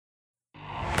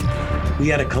We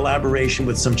had a collaboration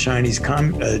with some Chinese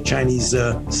scientists.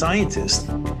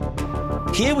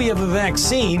 Here we have a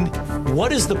vaccine.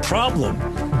 What is the problem?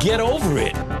 Get over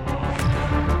it.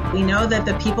 We know that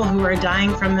the people who are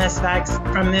dying from this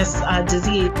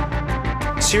disease.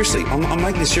 Seriously, I'm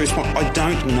making a serious point. I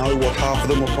don't know what half of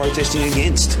them are protesting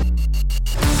against.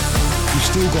 You've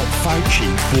still got Fauci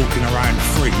walking around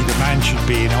free. The man should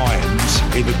be in irons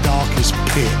in the darkest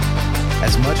pit.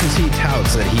 As much as he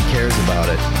touts that he cares about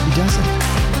it, he doesn't.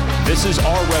 This is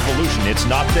our revolution. It's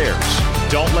not theirs.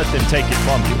 Don't let them take it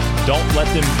from you. Don't let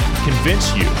them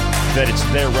convince you that it's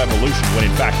their revolution when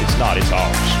in fact it's not. It's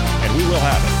ours. And we will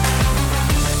have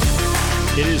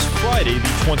it. It is Friday,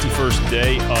 the 21st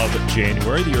day of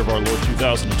January, the year of our Lord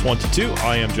 2022.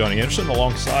 I am Johnny Anderson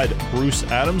alongside Bruce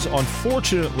Adams.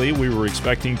 Unfortunately, we were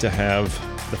expecting to have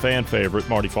the fan favorite,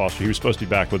 Marty Foster. He was supposed to be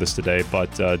back with us today,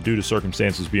 but due to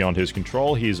circumstances beyond his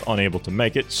control, he is unable to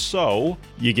make it. So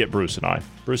you get Bruce and I.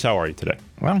 Bruce, how are you today?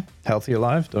 Well, healthy,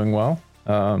 alive, doing well.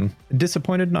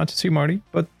 Disappointed not to see Marty,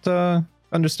 but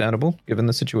understandable given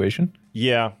the situation.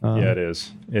 Yeah, it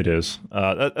is. It is.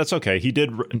 That's okay. He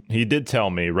did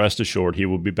tell me, rest assured, he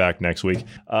will be back next week.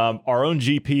 Our own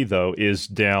GP, though, is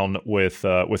down with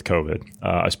COVID.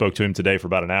 I spoke to him today for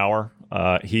about an hour.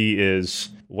 He is,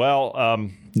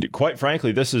 quite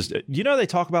frankly, this is, they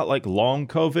talk about like long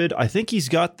COVID. I think he's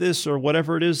got this or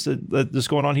whatever it is that's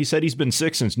going on. He said he's been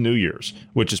sick since New Year's,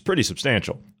 which is pretty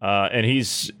substantial. And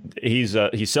he's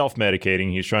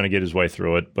self-medicating. He's trying to get his way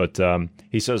through it. But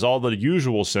he says all the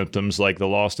usual symptoms like the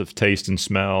loss of taste and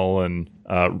smell and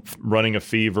running a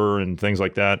fever and things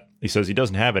like that. He says he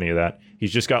doesn't have any of that.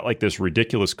 He's just got like this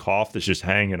ridiculous cough that's just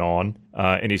hanging on.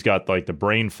 And he's got like the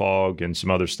brain fog and some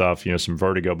other stuff, some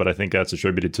vertigo. But I think that's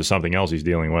attributed to something else he's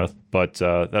dealing with. But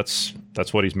that's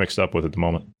what he's mixed up with at the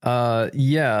moment. Long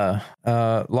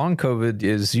COVID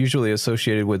is usually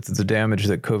associated with the damage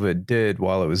that COVID did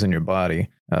while it was in your body.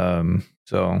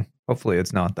 So hopefully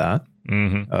it's not that.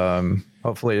 Mm-hmm.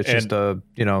 Hopefully it's just a,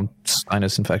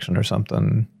 sinus infection or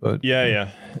something. But yeah.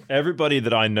 Everybody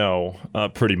that I know,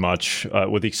 pretty much,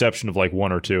 with the exception of like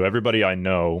one or two, everybody I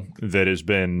know that has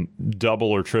been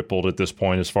double or tripled at this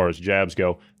point as far as jabs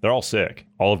go, they're all sick.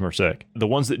 All of them are sick. The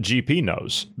ones that GP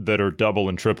knows that are double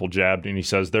and triple jabbed, and he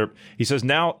says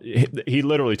now, he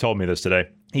literally told me this today.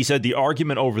 He said the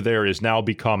argument over there is now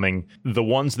becoming the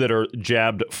ones that are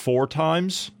jabbed 4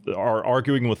 times are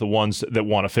arguing with the ones that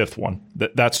want a 5th one.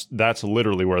 That's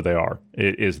literally where they are,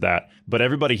 is that. But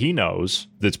everybody he knows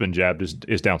that's been jabbed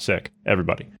is down sick.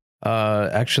 Everybody.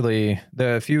 Actually,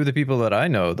 a few of the people that I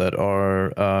know that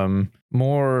are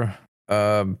more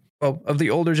of the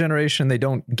older generation, they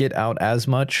don't get out as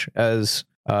much as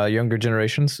younger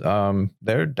generations.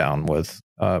 They're down with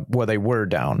they were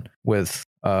down with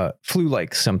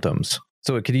flu-like symptoms.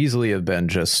 So it could easily have been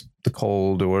just the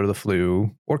cold or the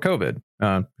flu or COVID.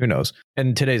 Who knows?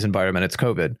 In today's environment, it's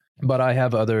COVID. But I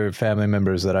have other family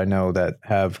members that I know that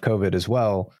have COVID as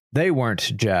well. They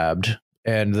weren't jabbed,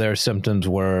 and their symptoms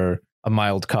were a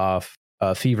mild cough,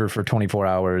 a fever for 24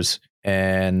 hours,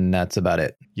 and that's about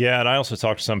it. Yeah, and I also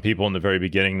talked to some people in the very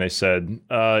beginning. They said,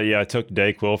 I took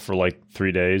Dayquil for like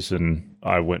 3 days, and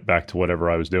I went back to whatever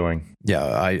I was doing.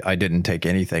 Yeah, I didn't take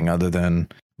anything other than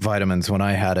vitamins when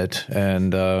I had it,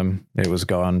 and it was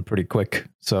gone pretty quick.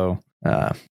 So,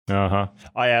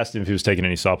 I asked him if he was taking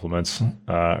any supplements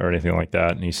or anything like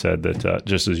that, and he said that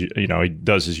just as he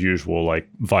does his usual like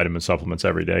vitamin supplements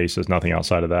every day. He says nothing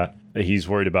outside of that. He's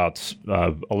worried about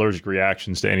allergic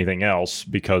reactions to anything else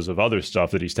because of other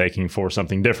stuff that he's taking for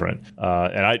something different.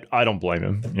 And I don't blame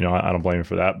him. I don't blame him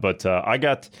for that. But I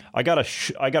got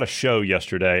a show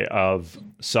yesterday of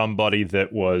somebody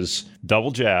that was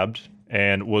double jabbed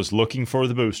and was looking for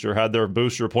the booster, had their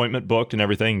booster appointment booked and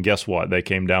everything. And guess what? They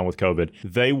came down with COVID.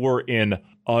 They were in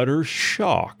utter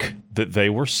shock that they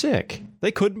were sick.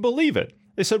 They couldn't believe it.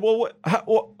 They said, "Well,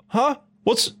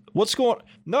 what's going on?"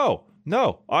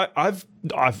 No, I've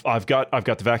got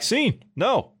the vaccine.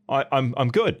 No,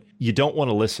 I'm good. You don't want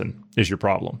to listen is your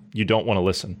problem. You don't want to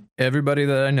listen. Everybody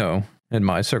that I know in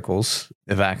my circles,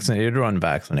 vaccinated or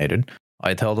unvaccinated,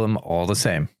 I tell them all the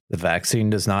same. The vaccine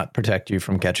does not protect you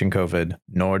from catching COVID,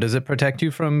 nor does it protect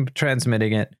you from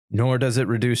transmitting it, nor does it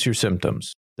reduce your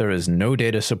symptoms. There is no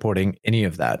data supporting any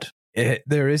of that.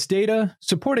 There is data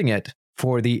supporting it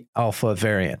for the alpha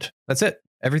variant. That's it.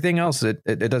 Everything else, it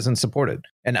doesn't support it.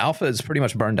 And alpha is pretty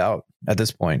much burned out at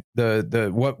this point. The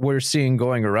what we're seeing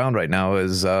going around right now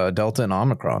is Delta and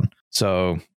Omicron.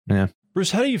 So, yeah.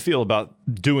 Bruce, how do you feel about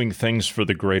doing things for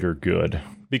the greater good?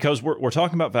 Because we're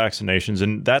talking about vaccinations,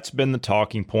 and that's been the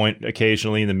talking point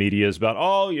occasionally in the media is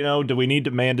about, do we need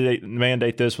to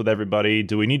mandate this with everybody?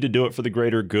 Do we need to do it for the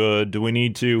greater good? Do we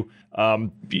need to,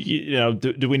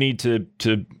 do we need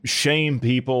to shame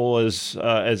people as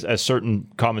certain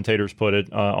commentators put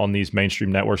it on these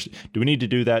mainstream networks? Do we need to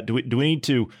do that? Do we need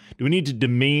to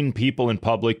demean people in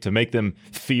public to make them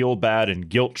feel bad and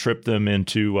guilt trip them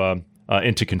into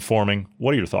conforming?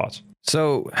 What are your thoughts?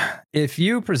 So if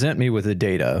you present me with the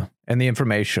data and the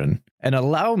information and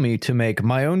allow me to make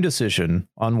my own decision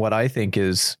on what I think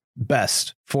is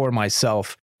best for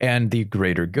myself and the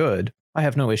greater good, I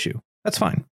have no issue. That's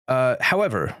fine.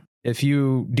 However, if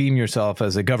you deem yourself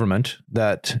as a government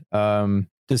that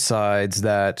decides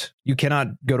that you cannot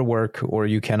go to work or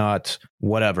you cannot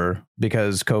whatever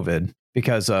because COVID,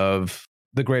 because of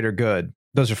the greater good,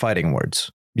 those are fighting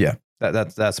words. Yeah.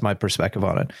 That's my perspective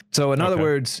on it. So in other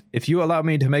words, if you allow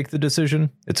me to make the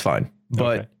decision, it's fine.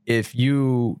 But if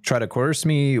you try to coerce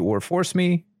me or force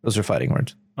me, those are fighting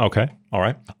words. Okay. All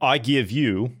right. I give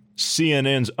you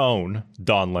CNN's own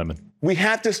Don Lemon. We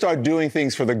have to start doing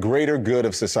things for the greater good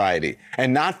of society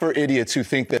and not for idiots who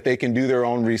think that they can do their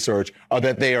own research or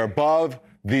that they are above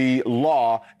the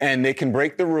law and they can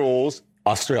break the rules.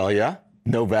 Australia,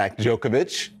 Novak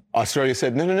Djokovic. Australia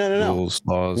said, no. Rules,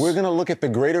 laws. We're going to look at the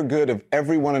greater good of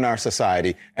everyone in our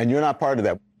society, and you're not part of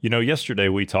that. Yesterday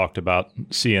we talked about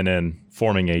CNN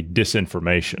forming a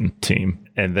disinformation team,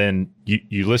 and then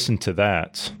you listen to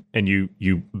that, and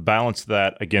you balance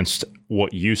that against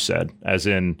what you said, as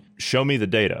in, show me the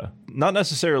data. Not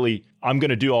necessarily, I'm going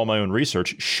to do all my own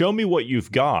research. Show me what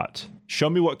you've got. Show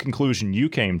me what conclusion you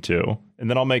came to, and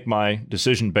then I'll make my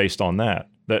decision based on that.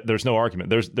 There's no argument.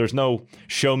 There's no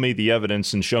show me the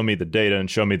evidence and show me the data and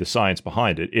show me the science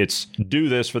behind it. It's do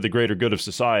this for the greater good of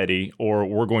society or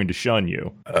we're going to shun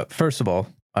you. First of all,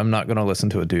 I'm not going to listen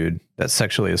to a dude that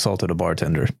sexually assaulted a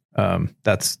bartender.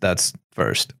 That's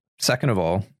first. Second of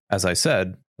all, as I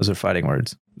said, those are fighting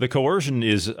words. The coercion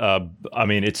is,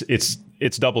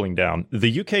 it's doubling down.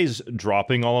 The UK's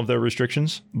dropping all of their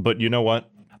restrictions, but you know what?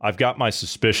 I've got my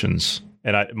suspicions.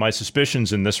 And my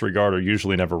suspicions in this regard are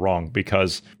usually never wrong,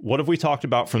 because what have we talked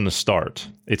about from the start?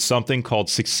 It's something called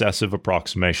successive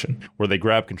approximation, where they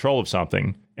grab control of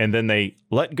something and then they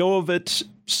let go of it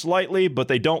slightly, but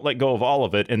they don't let go of all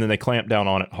of it, and then they clamp down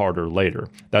on it harder later.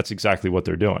 That's exactly what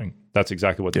they're doing. They're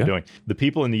doing. The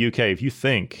people in the UK, if you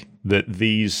think that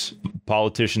these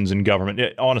politicians in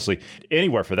government, honestly,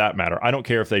 anywhere for that matter, I don't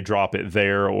care if they drop it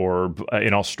there or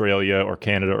in Australia or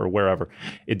Canada or wherever,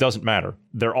 it doesn't matter.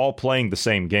 They're all playing the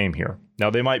same game here. Now,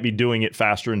 they might be doing it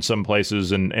faster in some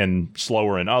places and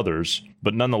slower in others,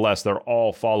 but nonetheless, they're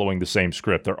all following the same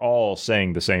script. They're all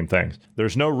saying the same things.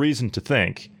 There's no reason to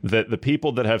think that the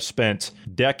people that have spent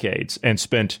decades and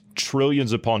spent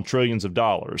trillions upon trillions of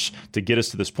dollars to get us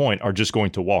to this point are just going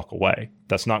to walk away.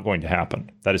 That's not going to happen.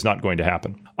 That is not going to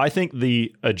happen. I think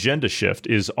the agenda shift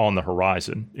is on the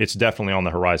horizon. It's definitely on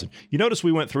the horizon. You notice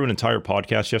we went through an entire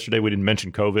podcast yesterday. We didn't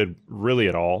mention COVID really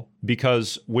at all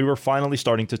because we were finally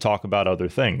starting to talk about other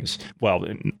things. Well,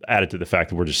 added to the fact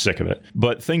that we're just sick of it.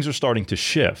 But things are starting to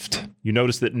shift. You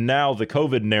notice that now the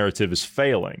COVID narrative is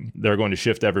failing. They're going to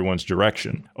shift everyone's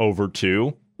direction over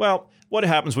to, well, what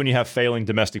happens when you have failing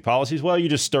domestic policies? Well, you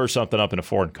just stir something up in a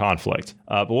foreign conflict.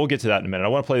 But we'll get to that in a minute. I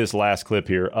want to play this last clip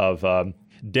here of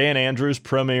Dan Andrews,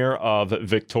 Premier of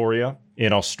Victoria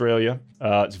in Australia.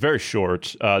 It's very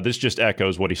short. This just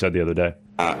echoes what he said the other day.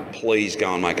 Please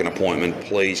go and make an appointment.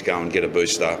 Please go and get a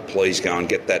booster. Please go and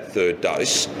get that third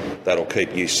dose. That'll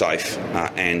keep you safe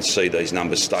and see these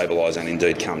numbers stabilise and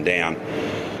indeed come down.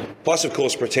 Plus, of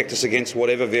course, protect us against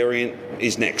whatever variant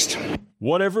is next.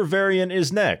 Whatever variant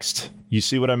is next. You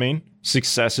see what I mean?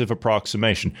 Successive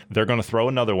approximation. They're going to throw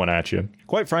another one at you.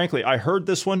 Quite frankly, I heard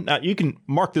this one. Now, you can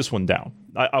mark this one down.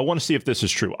 I want to see if this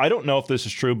is true. I don't know if this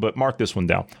is true, but mark this one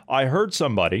down. I heard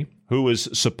somebody who is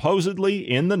supposedly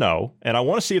in the know, and I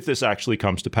want to see if this actually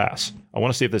comes to pass. I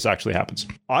want to see if this actually happens.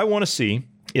 I want to see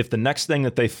if the next thing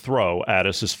that they throw at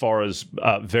us as far as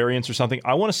variants or something,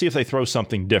 I want to see if they throw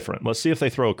something different. Let's see if they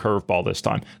throw a curveball this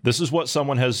time. This is what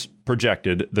someone has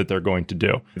projected that they're going to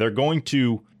do. They're going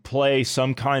to play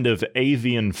some kind of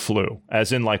avian flu,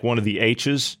 as in like one of the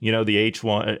H's, the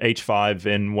H1,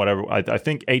 H5N, whatever. I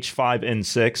think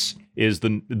H5N6 is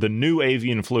the new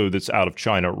avian flu that's out of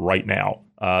China right now.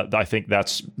 I think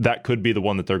that could be the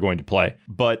one that they're going to play.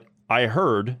 But I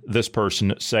heard this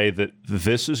person say that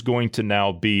this is going to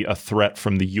now be a threat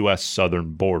from the U.S.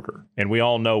 southern border. And we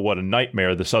all know what a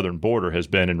nightmare the southern border has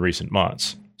been in recent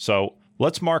months. So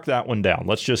let's mark that one down.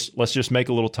 Let's just make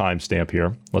a little timestamp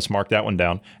here. Let's mark that one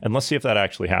down, and let's see if that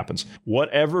actually happens.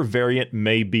 Whatever variant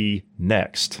may be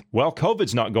next. Well,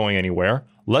 COVID's not going anywhere.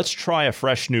 Let's try a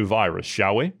fresh new virus,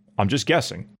 shall we? I'm just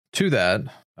guessing. To that,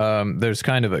 there's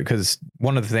kind of because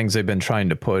one of the things they've been trying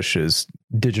to push is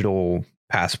digital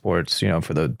passports,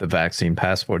 for the vaccine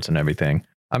passports and everything.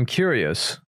 I'm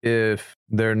curious if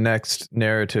their next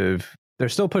narrative, they're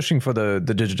still pushing for the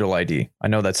digital ID. I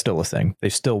know that's still a thing. They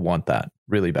still want that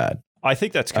really bad. I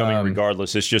think that's coming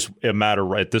regardless. It's just a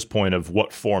matter at this point of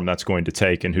what form that's going to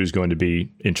take and who's going to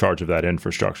be in charge of that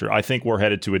infrastructure. I think we're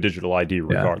headed to a digital ID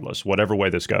regardless, whatever way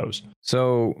this goes.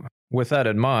 So with that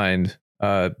in mind,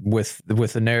 with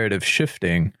the narrative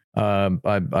shifting,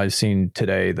 I've seen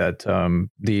today that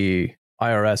the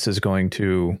IRS is going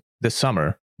to, this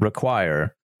summer,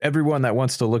 require everyone that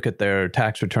wants to look at their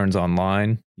tax returns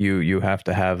online, you have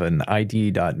to have an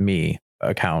ID.me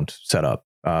account set up.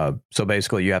 So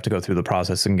basically, you have to go through the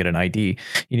process and get an ID.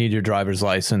 You need your driver's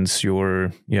license,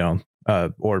 your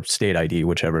or state ID,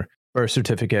 whichever, birth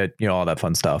certificate, all that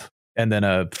fun stuff, and then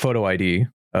a photo ID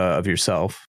of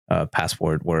yourself.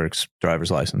 Passport works, driver's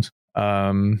license,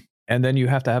 and then you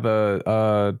have to have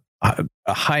a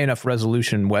high enough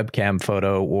resolution webcam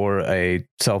photo or a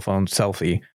cell phone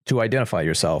selfie to identify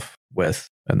yourself with,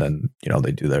 and then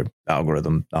they do their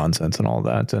algorithm nonsense and all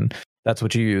that, and that's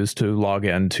what you use to log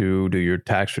in to do your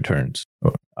tax returns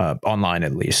online,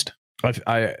 at least.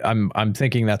 I'm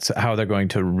thinking that's how they're going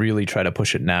to really try to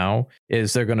push it now.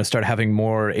 Is they're going to start having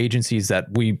more agencies that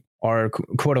we are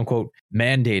quote unquote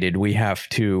mandated we have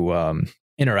to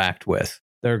interact with.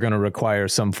 They're going to require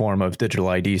some form of digital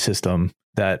ID system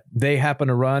that they happen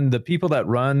to run. The people that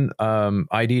run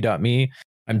ID.me,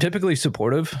 I'm typically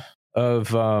supportive of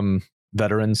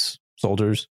veterans,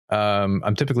 soldiers.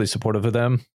 I'm typically supportive of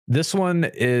them. This one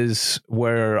is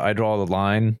where I draw the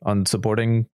line on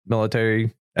supporting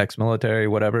military, ex-military,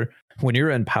 whatever. When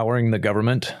you're empowering the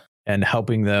government and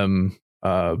helping them,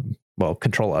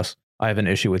 control us, I have an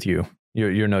issue with you.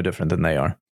 You're no different than they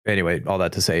are. Anyway, all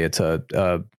that to say, it's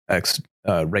a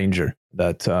ex-ranger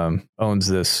that owns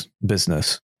this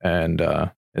business and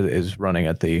is running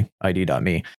at the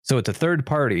ID.me. So it's a third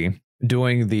party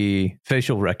doing the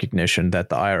facial recognition that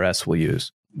the IRS will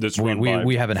use.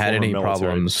 We haven't had any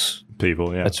problems.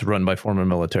 People, yeah. That's run by former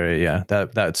military. Yeah,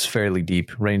 that's fairly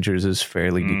deep. Rangers is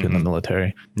fairly deep in the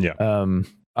military. Yeah.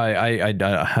 I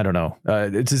don't know.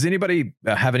 Does anybody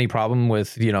have any problem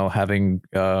with having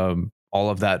all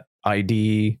of that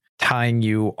ID tying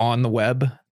you on the web,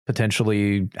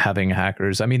 potentially having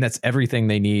hackers? I mean, that's everything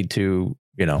they need to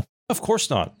Of course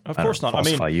not. Of course not. I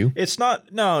mean, it's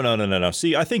not. No.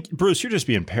 See, I think, Bruce, you're just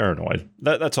being paranoid.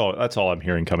 That's all I'm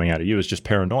hearing coming out of you is just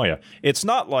paranoia. It's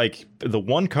not like the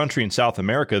one country in South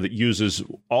America that uses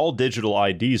all digital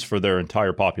IDs for their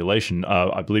entire population.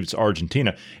 I believe it's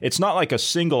Argentina. It's not like a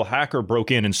single hacker broke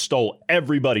in and stole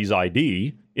everybody's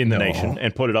ID in the nation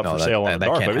and put it up for sale on the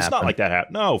dark web. It's not like that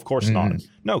happened. No, of course not.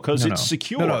 No, because it's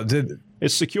secure.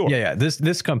 It's secure. Yeah.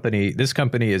 This company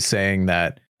is saying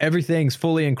that everything's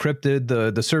fully encrypted.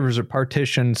 The servers are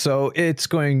partitioned, so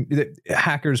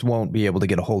hackers won't be able to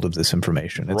get a hold of this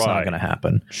information. It's not going to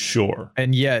happen. Sure.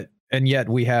 And yet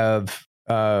we have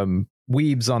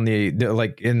weebs on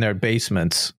in their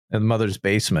basements, in the mother's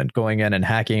basement, going in and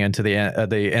hacking into the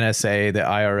NSA, the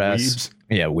IRS. Weebs?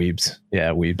 Yeah, weebs. Yeah,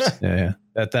 weebs. yeah.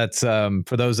 That's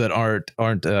for those that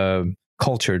aren't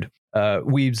cultured.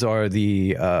 Weebs are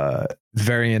the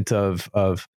variant of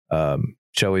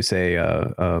shall we say,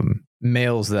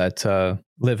 males that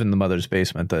live in the mother's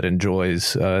basement that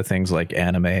enjoys things like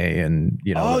anime and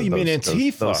you mean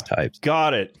Antifa? Those types.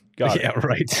 Got it. Yeah,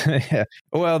 right. Yeah.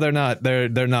 Well, they're not. They're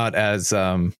not as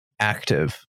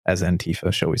active as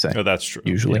Antifa, shall we say? Oh, that's true.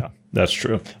 Usually, yeah, that's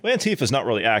true. Well, Antifa is not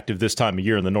really active this time of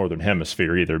year in the northern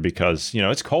hemisphere either, because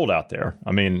it's cold out there.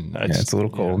 I mean, it's a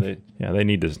little cold. They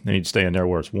need to stay in there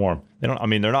where it's warm. They don't. I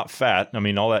mean, they're not fat. I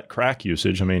mean, all that crack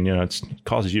usage. I mean, it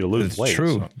causes you to lose weight. It's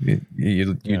true. So.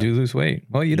 You do lose weight.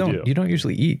 Well, you don't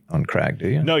usually eat on crack, do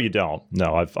you? No, you don't.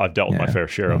 No, I've dealt with my fair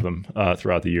share of them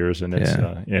throughout the years, and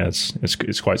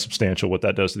it's quite substantial what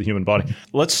that does to the human body.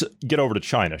 Let's get over to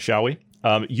China, shall we?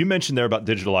 You mentioned there about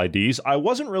digital IDs. I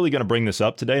wasn't really going to bring this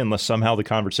up today unless somehow the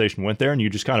conversation went there and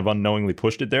you just kind of unknowingly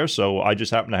pushed it there. So I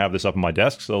just happened to have this up on my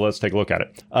desk. So let's take a look at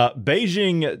it.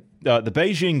 Beijing the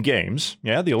Beijing Games,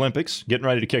 the Olympics, getting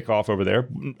ready to kick off over there.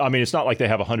 I mean, it's not like they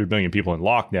have 100 million people in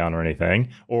lockdown or anything,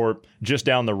 or just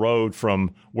down the road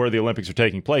from where the Olympics are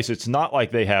taking place. It's not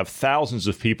like they have thousands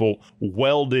of people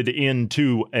welded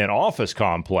into an office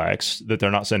complex that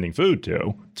they're not sending food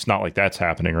to. It's not like that's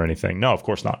happening or anything. No, of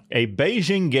course not. A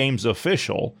Beijing Games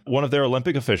official, one of their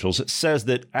Olympic officials, says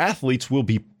that athletes will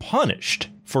be punished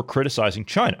for criticizing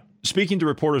China. Speaking to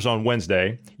reporters on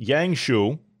Wednesday, Yang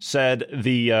Shu said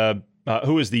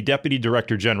who is the Deputy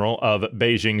Director General of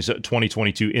Beijing's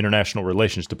 2022 International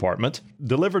Relations Department,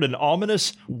 delivered an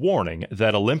ominous warning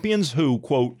that Olympians who,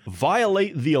 quote,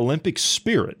 violate the Olympic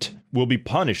spirit will be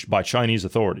punished by Chinese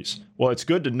authorities. Well, it's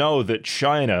good to know that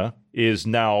China is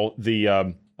now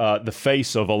the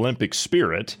face of Olympic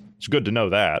spirit. It's good to know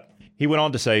that. He went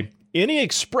on to say, any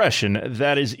expression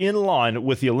that is in line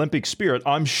with the Olympic spirit,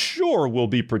 I'm sure will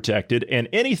be protected, and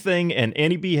anything and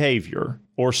any behavior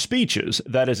or speeches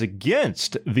that is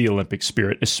against the Olympic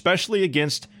spirit, especially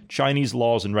against Chinese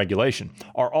laws and regulation,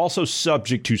 are also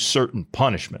subject to certain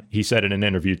punishment, he said in an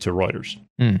interview to Reuters.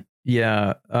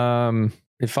 Yeah.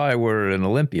 If I were an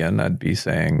Olympian, I'd be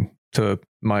saying to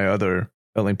my other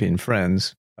Olympian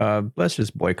friends, let's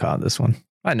just boycott this one.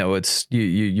 I know it's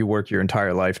you work your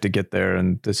entire life to get there,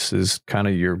 and this is kind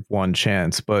of your one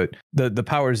chance. But the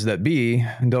powers that be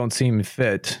don't seem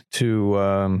fit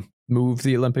to move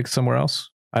the Olympics somewhere else.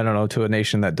 I don't know, to a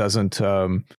nation that doesn't,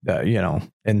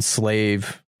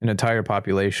 enslave an entire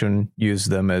population, use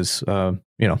them as,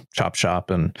 chop shop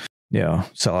and,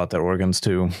 sell out their organs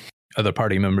to other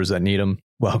party members that need them.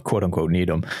 Well, quote unquote, need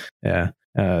them. Yeah.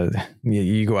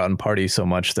 You go out and party so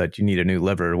much that you need a new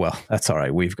liver. Well, that's all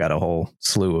right. We've got a whole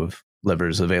slew of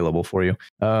livers available for you.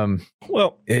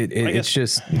 It's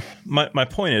just my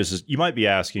point is you might be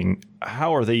asking,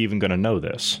 how are they even going to know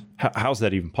this? How's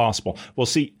that even possible? Well,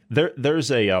 see,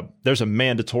 there's a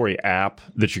mandatory app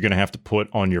that you're going to have to put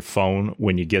on your phone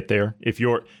when you get there. If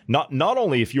you're not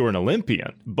only if you're an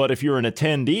Olympian, but if you're an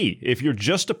attendee, if you're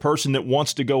just a person that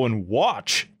wants to go and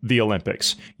watch the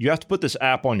Olympics, you have to put this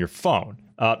app on your phone.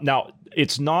 Now,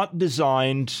 it's not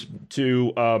designed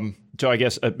to I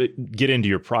guess, get into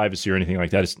your privacy or anything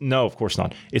like that. No, of course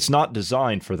not. It's not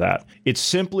designed for that. It's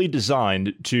simply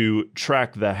designed to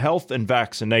track the health and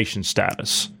vaccination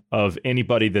status of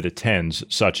anybody that attends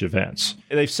such events.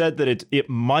 They've said that it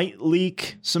might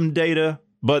leak some data,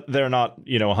 but they're not,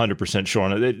 100% sure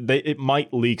on it. It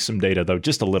might leak some data though,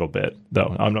 just a little bit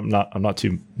though. I'm not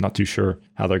too sure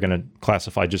how they're going to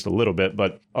classify just a little bit.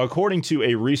 But according to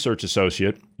a research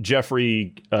associate,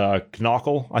 Jeffrey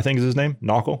Knockel, I think is his name,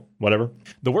 Knockel, whatever.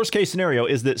 The worst case scenario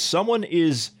is that someone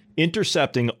is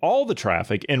intercepting all the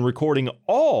traffic and recording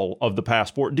all of the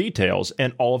passport details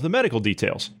and all of the medical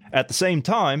details. At the same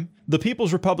time, the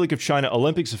People's Republic of China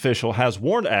Olympics official has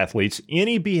warned athletes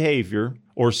any behavior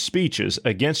or speeches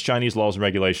against Chinese laws and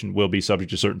regulation will be subject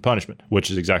to certain punishment,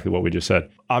 which is exactly what we just said.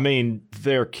 I mean,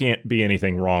 there can't be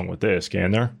anything wrong with this,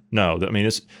 can there? No, I mean,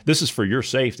 this is for your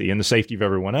safety and the safety of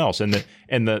everyone else, and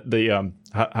the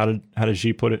how did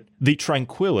Xi put it? The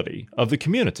tranquility of the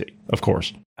community, of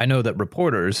course. I know that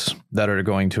reporters that are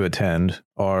going to attend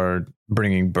are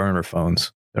bringing burner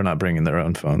phones. They're not bringing their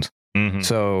own phones. Mm-hmm.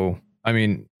 So, I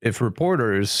mean, if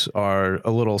reporters are a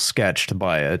little sketched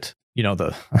by it,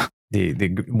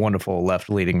 the wonderful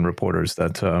left-leaning reporters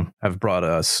that have brought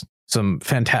us some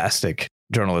fantastic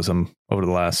journalism over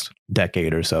the last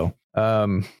decade or so.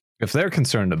 If they're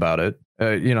concerned about it,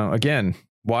 again,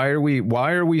 why are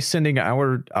we sending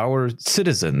our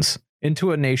citizens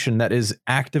into a nation that is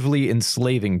actively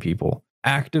enslaving people,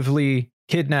 actively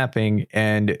kidnapping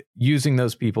and using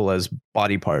those people as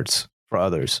body parts for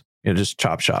others? Just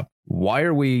chop shop. Why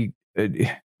are we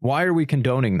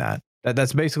condoning that?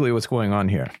 That's basically what's going on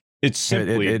here. It's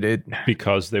simply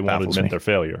because they won't admit their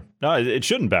failure. No, it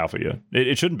shouldn't baffle you.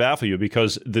 It shouldn't baffle you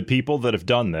because the people that have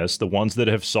done this, the ones that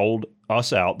have sold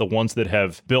us out, the ones that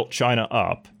have built China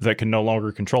up that can no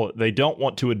longer control it, they don't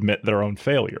want to admit their own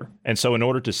failure. And so in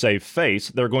order to save face,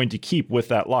 they're going to keep with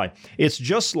that lie. It's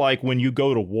just like when you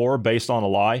go to war based on a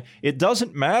lie. It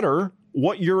doesn't matter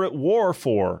what you're at war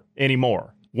for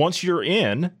anymore. Once you're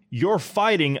in, you're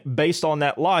fighting based on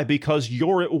that lie because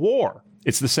you're at war.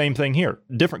 It's the same thing here.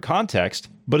 Different context,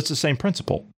 but it's the same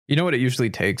principle. You know what it usually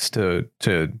takes to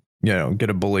get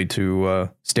a bully to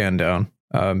stand down?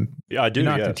 Yeah, I do.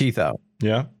 Knock the teeth out.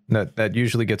 Yeah. That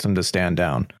usually gets them to stand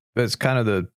down. But it's kind of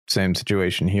the same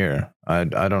situation here. I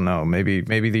don't know.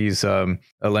 Maybe these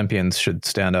Olympians should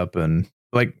stand up and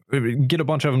get a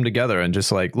bunch of them together and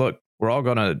just look, we're all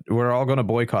gonna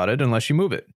boycott it unless you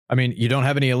move it. I mean, you don't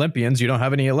have any Olympians, you don't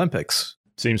have any Olympics.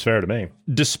 Seems fair to me.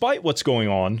 Despite what's going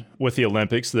on with the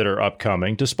Olympics that are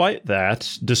upcoming, despite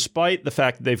the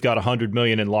fact that they've got 100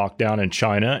 million in lockdown in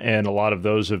China, and a lot of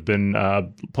those have been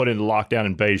put into lockdown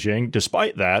in Beijing,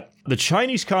 despite that, the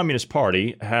Chinese Communist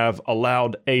Party have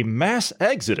allowed a mass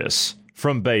exodus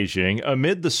from Beijing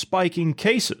amid the spiking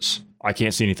cases. I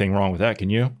can't see anything wrong with that, can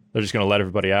you? They're just going to let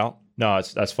everybody out? No,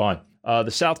 that's fine.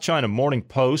 The South China Morning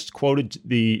Post quoted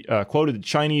the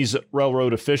Chinese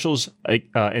railroad officials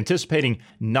anticipating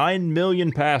 9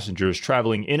 million passengers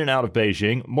traveling in and out of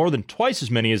Beijing, more than twice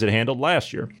as many as it handled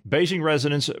last year. Beijing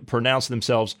residents pronounced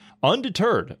themselves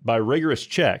undeterred by rigorous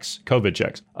checks, COVID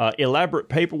checks, elaborate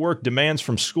paperwork, demands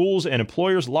from schools and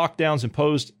employers, lockdowns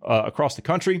imposed across the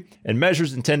country, and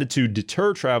measures intended to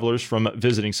deter travelers from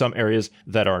visiting some areas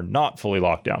that are not fully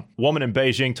locked down. A woman in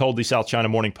Beijing told the South China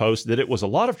Morning Post that it was a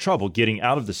lot of trouble getting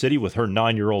out of the city with her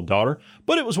 9-year-old daughter,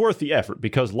 but it was worth the effort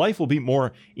because life will be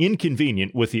more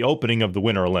inconvenient with the opening of the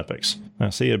Winter Olympics.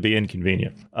 See, it'd be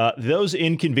inconvenient. Those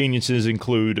inconveniences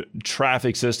include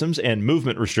traffic systems and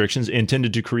movement restrictions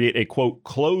intended to create a, quote,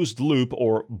 closed loop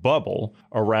or bubble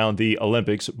around the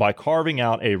Olympics by carving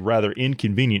out a rather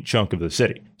inconvenient chunk of the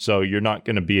city. So you're not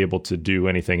going to be able to do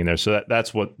anything in there. So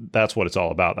that's what it's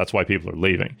all about. That's why people are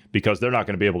leaving, because they're not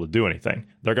going to be able to do anything.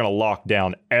 They're going to lock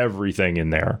down everything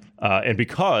in there. And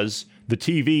because the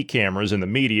TV cameras and the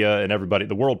media and everybody,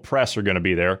 the world press are going to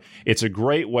be there, it's a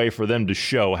great way for them to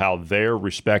show how they're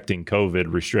respecting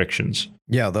COVID restrictions.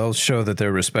 Yeah, they'll show that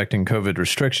they're respecting COVID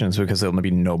restrictions because there'll be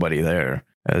nobody there.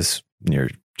 As you're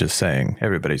just saying,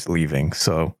 everybody's leaving.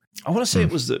 So I want to say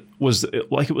it was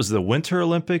the Winter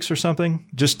Olympics or something.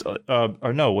 Just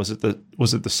or no, was it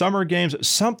the Summer Games?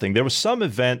 Something. There was some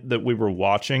event that we were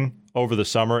watching over the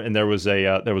summer, and there was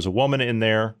a woman in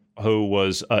there who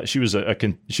was she was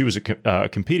a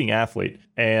competing athlete,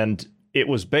 and it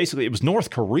was North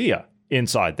Korea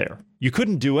inside there. You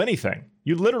couldn't do anything.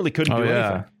 You literally couldn't do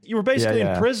anything. You were basically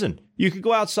in prison. You could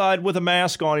go outside with a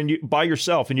mask on and by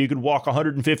yourself, and you could walk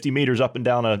 150 meters up and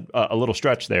down a little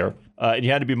stretch there, and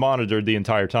you had to be monitored the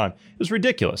entire time. It was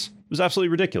ridiculous. It was absolutely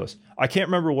ridiculous. I can't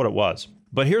remember what it was.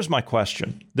 But here's my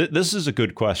question. This is a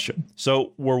good question.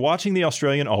 So we're watching the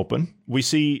Australian Open. We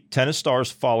see tennis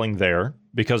stars falling there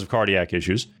because of cardiac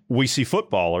issues. We see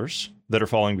footballers that are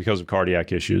falling because of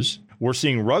cardiac issues. We're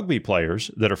seeing rugby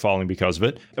players that are falling because of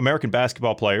it. American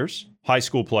basketball players, high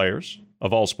school players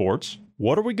of all sports.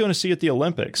 What are we going to see at the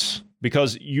Olympics?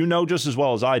 Because you know just as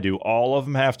well as I do, all of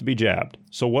them have to be jabbed.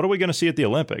 So what are we going to see at the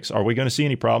Olympics? Are we going to see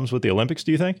any problems with the Olympics,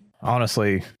 do you think?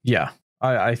 Honestly, yeah.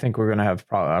 I think we're going to have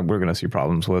we're going to see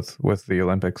problems with the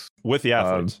Olympics. With the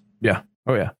athletes? Yeah.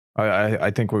 Oh, yeah. I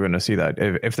think we're going to see that.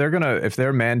 If they're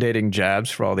mandating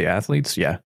jabs for all the athletes,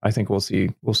 yeah, I think we'll see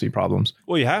problems.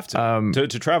 Well, you have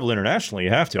to travel internationally. You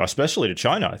have to, especially to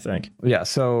China, I think. Yeah.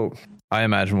 So I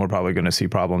imagine we're probably going to see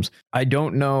problems. I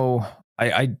don't know.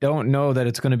 I don't know that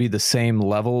it's going to be the same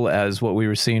level as what we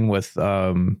were seeing with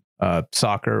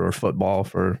soccer or football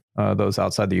for those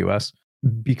outside the U.S.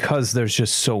 because there's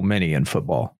just so many in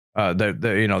football.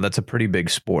 That's a pretty big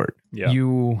sport. Yeah.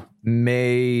 You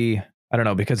may, I don't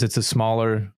know, because it's a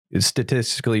smaller,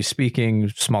 statistically speaking,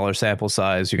 smaller sample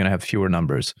size, you're going to have fewer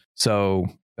numbers. So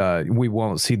we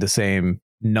won't see the same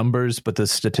numbers, but the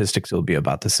statistics will be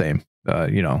about the same,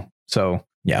 So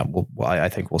yeah, I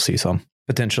think we'll see some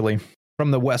potentially from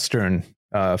the Western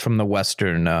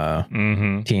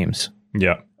teams.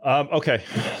 Yeah. Okay.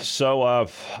 So,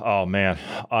 oh man,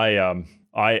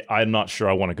 I'm not sure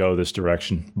I want to go this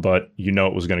direction, but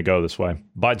it was going to go this way.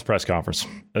 Biden's press conference.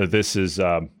 This is,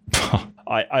 I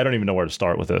don't even know where to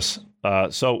start with this.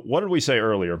 So what did we say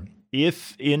earlier?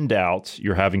 If in doubt,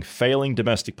 you're having failing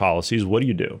domestic policies, what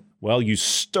do? Well, you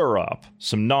stir up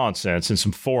some nonsense in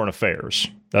some foreign affairs.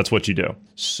 That's what you do.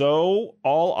 So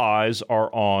all eyes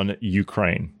are on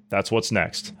Ukraine. That's what's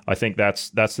next. I think that's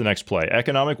the next play.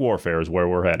 Economic warfare is where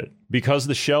we're headed. Because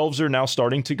the shelves are now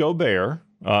starting to go bare,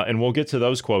 and we'll get to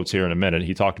those quotes here in a minute.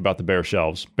 He talked about the bare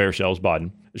shelves,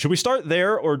 Biden. Should we start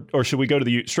there, or should we go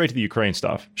straight to the Ukraine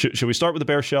stuff? Should we start with the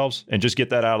bare shelves and just get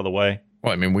that out of the way?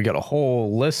 Well, I mean, we got a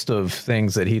whole list of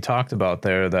things that he talked about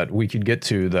there that we could get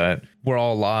to that were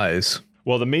all lies.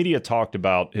 Well, the media talked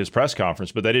about his press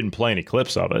conference, but they didn't play any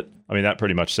clips of it. I mean, that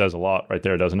pretty much says a lot right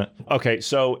there, doesn't it? Okay,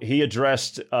 so he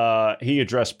addressed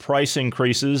price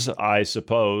increases, I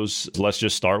suppose. Let's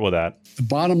just start with that. The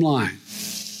bottom line,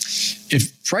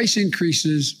 if price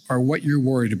increases are what you're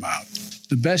worried about,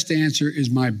 the best answer is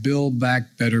my Build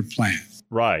Back Better plan.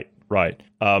 Right.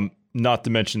 Not to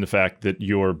mention the fact that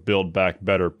your Build Back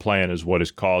Better plan is what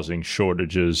is causing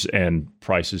shortages and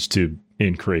prices to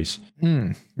increase.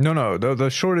 No, the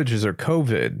shortages are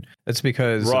COVID. That's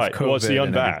because of COVID. Well, it's the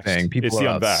unvaxxed. People are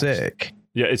out sick.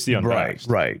 Yeah, it's the unvaxxed.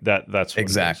 Right. That's what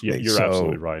exactly. You're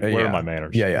absolutely right. Where are my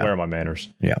manners? Yeah. Where are my manners?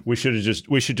 Yeah. We should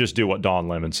just do what Don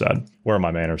Lemon said. Where are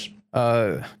my manners?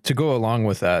 To go along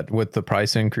with that, with the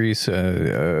price increase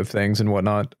of things and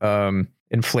whatnot,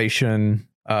 inflation.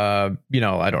 I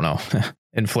don't know.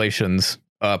 Inflation's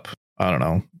up. I don't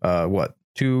know.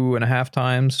 2.5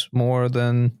 times more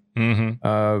than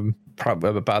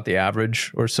probably about the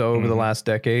average or so over the last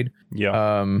decade.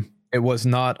 Yeah. It was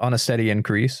not on a steady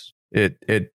increase.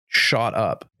 It shot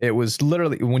up. It was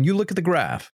literally, when you look at the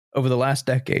graph over the last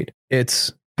decade,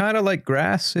 it's kind of like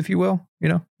grass, if you will,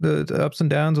 the ups and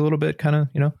downs a little bit, kind of,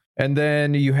 and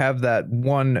then you have that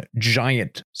one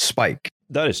giant spike.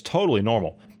 That is totally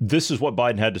normal. This is what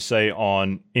Biden had to say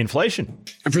on inflation.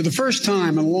 And for the first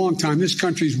time in a long time, this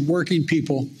country's working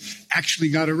people actually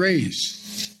got a raise.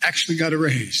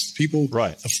 People,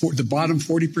 right. The bottom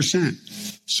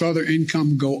 40% saw their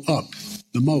income go up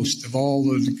the most of all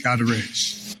that got a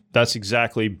raise. That's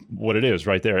exactly what it is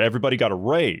right there. Everybody got a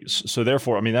raise. So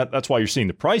therefore, I mean, that's why you're seeing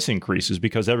the price increases,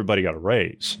 because everybody got a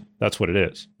raise. That's what it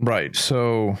is. Right.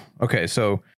 So, okay.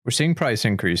 So we're seeing price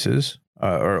increases,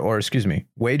 or excuse me,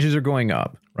 wages are going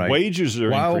up, right? Wages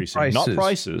are increasing, not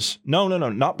prices. No,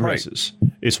 not prices.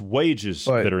 Right. It's wages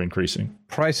that are increasing.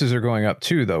 Prices are going up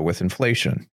too, though, with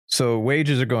inflation. So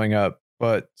wages are going up,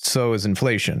 but so is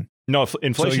inflation. No,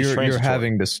 inflation is transitory. You're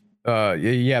having this.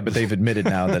 Yeah, but they've admitted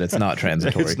now that it's not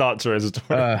transitory. It's not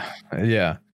transitory.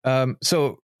 Yeah.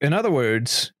 So in other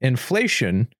words,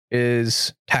 inflation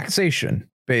is taxation,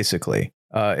 basically.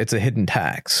 It's a hidden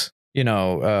tax,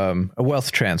 a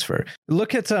wealth transfer.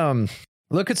 Look at some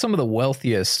of the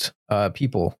wealthiest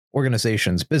people,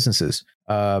 organizations, businesses,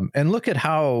 and look at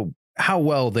how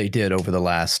well they did over the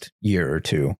last year or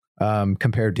two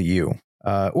compared to you.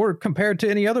 Or compared to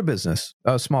any other business,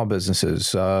 small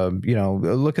businesses.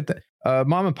 Look at the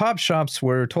mom and pop shops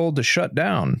were told to shut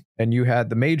down, and you had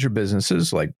the major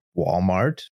businesses like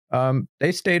Walmart.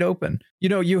 They stayed open.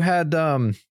 You had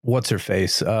what's her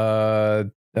face,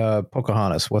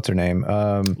 Pocahontas. What's her name?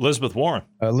 Elizabeth Warren.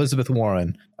 Elizabeth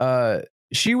Warren.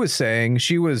 She was saying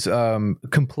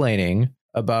complaining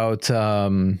about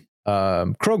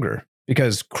Kroger.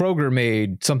 Because Kroger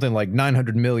made something like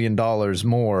 $900 million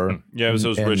more. Yeah, it was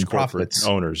those rich corporate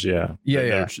owners. Yeah.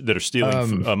 That are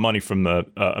stealing money from the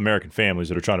American families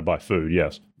that are trying to buy food.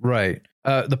 Yes. Right.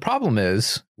 The problem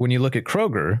is when you look at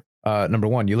Kroger, number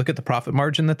one, you look at the profit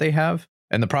margin that they have,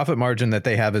 and the profit margin that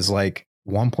they have is like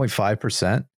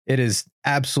 1.5%. It is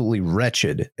absolutely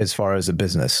wretched as far as a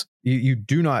business. You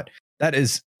do not. That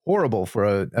is horrible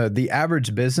for the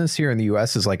average business here in the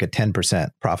U.S. is like a 10%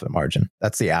 profit margin.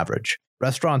 That's the average.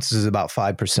 Restaurants is about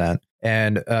 5%,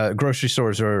 and grocery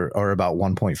stores are about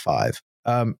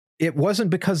 1.5. It wasn't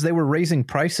because they were raising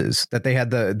prices that they had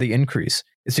the increase.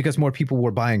 It's because more people were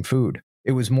buying food.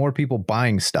 It was more people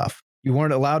buying stuff. You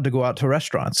weren't allowed to go out to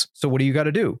restaurants. So what do you got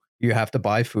to do? You have to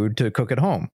buy food to cook at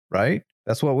home, right?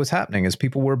 That's what was happening, is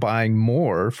people were buying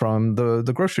more from the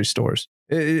grocery stores.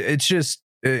 It's just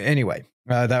anyway.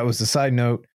 That was the side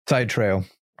trail.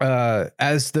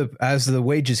 As the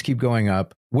wages keep going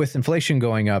up, with inflation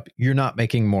going up, you're not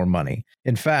making more money.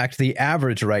 In fact, the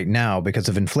average right now, because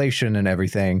of inflation and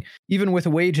everything, even with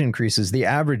wage increases, the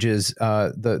average is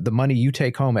the money you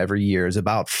take home every year is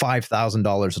about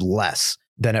 $5,000 less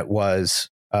than it was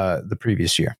the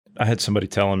previous year. I had somebody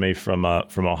telling me from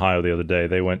Ohio the other day.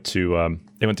 They went to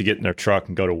get in their truck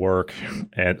and go to work,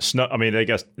 and snow. I mean, they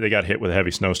got hit with a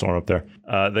heavy snowstorm up there.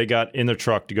 They got in their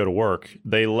truck to go to work.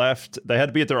 They left. They had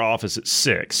to be at their office at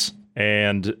 6,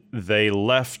 and they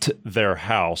left their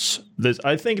house.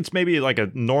 I think it's maybe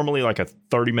normally like a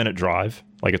 30-minute drive,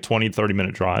 like a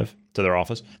 30-minute drive to their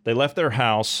office. They left their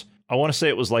house. I want to say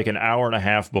it was like an hour and a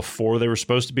half before they were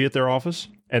supposed to be at their office,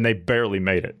 and they barely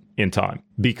made it in time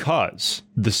because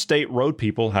the state road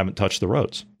people haven't touched the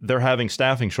roads. They're having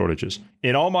staffing shortages.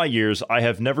 In all my years, I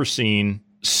have never seen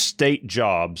state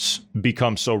jobs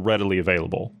become so readily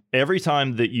available. Every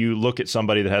time that you look at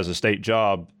somebody that has a state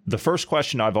job, the first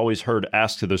question I've always heard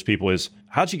asked to those people is,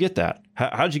 how'd you get that?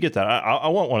 How'd you get that? I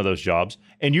want one of those jobs.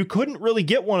 And you couldn't really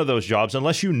get one of those jobs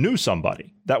unless you knew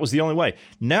somebody. That was the only way.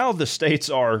 Now the states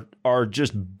are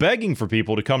just begging for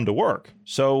people to come to work.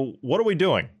 So what are we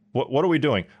doing? What are we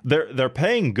doing? They're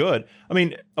paying good. I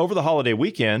mean, over the holiday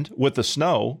weekend with the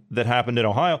snow that happened in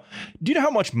Ohio, do you know how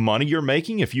much money you're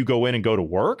making if you go in and go to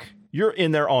work? You're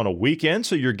in there on a weekend,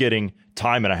 so you're getting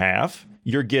time and a half.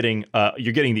 you're getting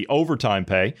the overtime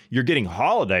pay, you're getting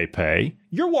holiday pay,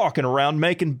 you're walking around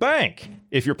making bank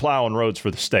if you're plowing roads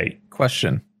for the state.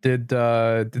 Question. Did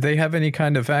they have any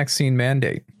kind of vaccine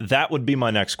mandate? That would be my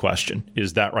next question,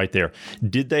 is that right there.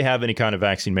 Did they have any kind of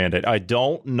vaccine mandate? I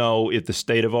don't know if the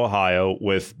state of Ohio,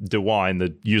 with DeWine,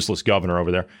 the useless governor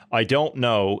over there, I don't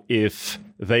know if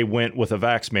they went with a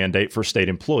vax mandate for state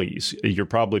employees. You're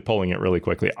probably pulling it really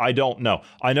quickly. I don't know.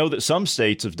 I know that some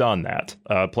states have done that.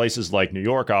 Places like New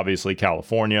York, obviously,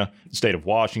 California, the state of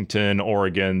Washington,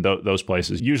 Oregon, those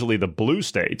places. Usually the blue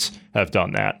states have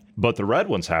done that, but the red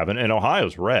ones haven't, and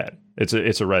Ohio's red. It's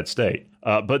a red state.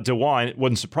 But DeWine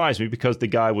wouldn't surprise me because the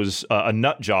guy was a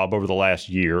nut job over the last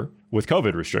year with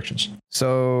COVID restrictions.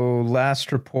 So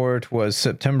last report was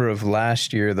September of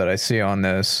last year that I see on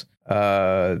this.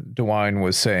 DeWine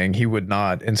was saying he would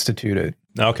not institute it.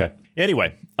 Okay.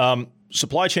 Anyway,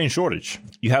 supply chain shortage.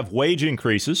 You have wage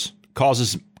increases,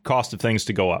 causes cost of things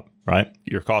to go up, right?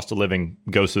 Your cost of living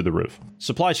goes through the roof.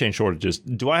 Supply chain shortages.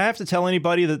 Do I have to tell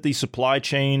anybody that the supply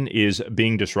chain is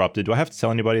being disrupted? Do I have to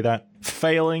tell anybody that?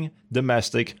 Failing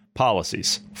domestic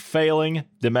policies. Failing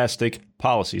domestic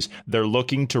policies. They're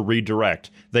looking to redirect.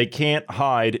 They can't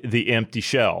hide the empty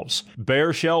shelves.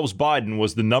 Bare shelves Biden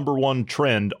was the number one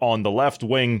trend on the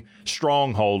left-wing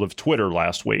stronghold of Twitter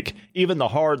last week. Even the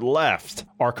hard left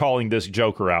are calling this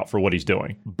joker out for what he's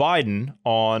doing. Biden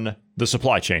on the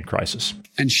supply chain crisis.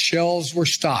 And shelves were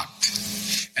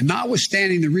stocked. And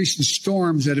notwithstanding the recent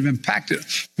storms that have impacted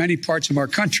many parts of our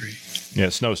country,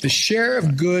 snowstorm. The share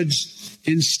of goods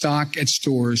in stock at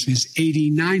stores is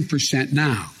 89%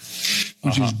 now,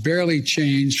 which has barely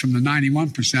changed from the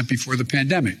 91% before the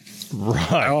pandemic.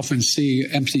 Right. I often see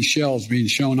empty shelves being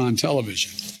shown on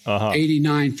television.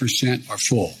 89% are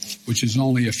full, which is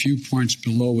only a few points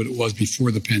below what it was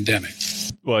before the pandemic.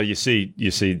 Well, you see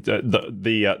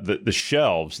the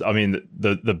shelves. I mean,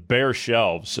 the bare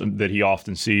shelves that he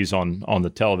often sees on the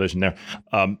television there.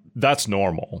 That's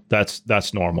normal.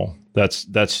 That's normal.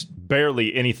 That's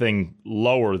barely anything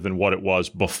lower than what it was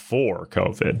before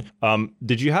COVID.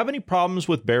 Did you have any problems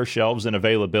with bare shelves and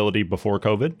availability before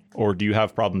COVID, or do you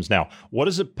have problems now? What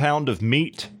is a pound of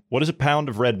meat? What does a pound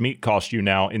of red meat cost you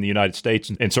now in the United States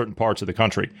and in certain parts of the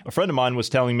country? A friend of mine was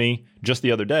telling me just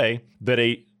the other day that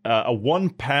a 1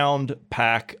 pound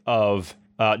pack of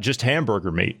just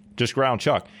hamburger meat, just ground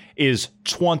chuck, is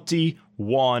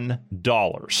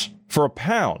 $21 for a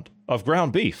pound of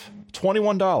ground beef.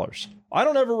 $21. I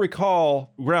don't ever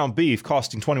recall ground beef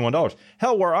costing $21.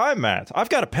 Hell, where I'm at, I've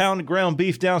got a pound of ground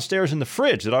beef downstairs in the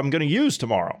fridge that I'm going to use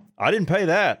tomorrow. I didn't pay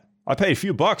that. I paid a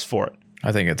few bucks for it.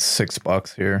 I think it's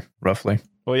 $6 here, roughly.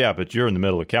 Well, yeah, but you're in the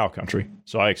middle of cow country,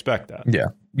 so I expect that.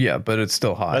 Yeah, but it's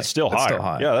still high. That's still higher.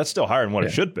 Yeah, that's still higher than what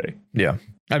it should be. Yeah.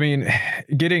 I mean,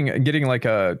 getting like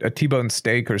a T-bone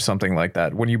steak or something like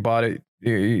that, when you bought it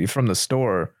from the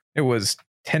store, it was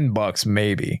 $10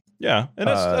 maybe. Yeah, and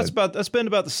that's been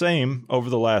about the same over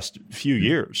the last few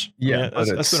years. Yeah,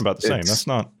 that's been about the same. That's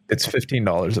not. It's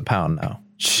 $15 a pound now.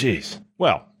 Jeez.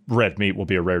 Well, red meat will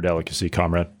be a rare delicacy,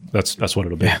 comrade. That's what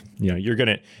it'll be. Yeah. You know, you're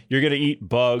gonna eat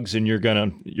bugs and you're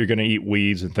gonna eat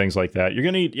weeds and things like that. You're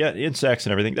gonna eat insects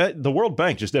and everything. The World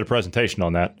Bank just did a presentation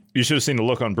on that. You should have seen the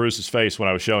look on Bruce's face when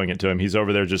I was showing it to him. He's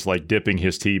over there just like dipping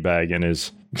his tea bag in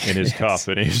his cup,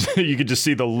 and you could just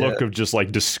see the look of just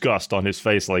like disgust on his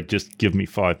face. Like, just give me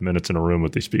 5 minutes in a room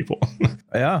with these people.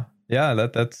 Yeah,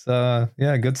 that's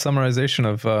good summarization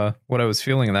of what I was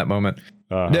feeling in that moment.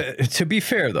 To be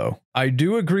fair, though, I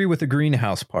do agree with the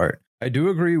greenhouse part. I do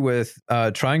agree with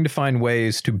trying to find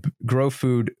ways to grow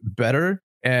food better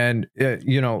and,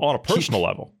 on a personal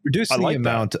level, reducing the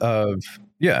amount of,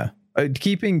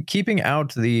 keeping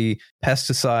out the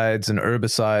pesticides and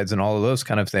herbicides and all of those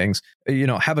kind of things.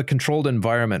 Have a controlled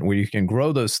environment where you can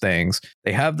grow those things.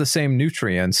 They have the same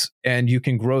nutrients and you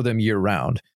can grow them year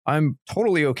round. I'm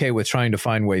totally okay with trying to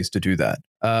find ways to do that.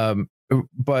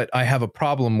 But I have a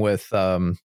problem with,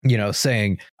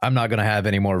 saying I'm not going to have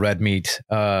any more red meat.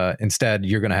 Instead,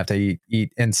 you're going to have to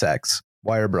eat insects.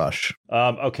 Wire brush.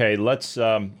 Okay, let's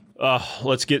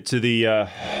get to the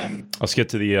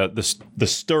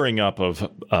stirring up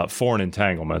of foreign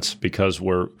entanglements, because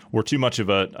we're too much of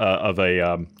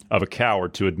a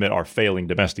coward to admit our failing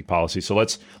domestic policy. So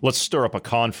let's stir up a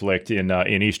conflict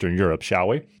in Eastern Europe, shall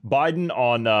we? Biden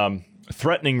on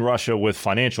threatening Russia with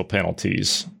financial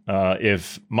penalties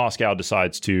if Moscow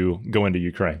decides to go into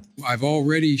Ukraine. I've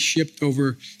already shipped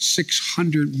over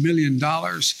 $600 million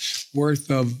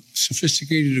worth of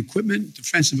sophisticated equipment,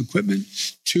 defensive equipment,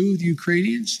 to the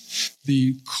Ukrainians.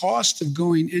 The cost of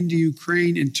going into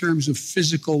Ukraine in terms of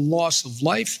physical loss of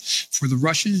life for the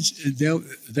Russians,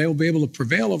 they'll be able to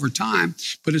prevail over time,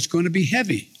 but it's going to be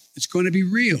heavy. It's going to be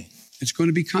real. It's going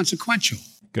to be consequential.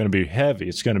 Going to be heavy.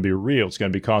 It's going to be real. It's going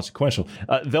to be consequential.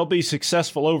 They'll be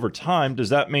successful over time. Does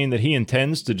that mean that he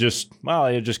intends to just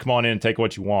come on in and take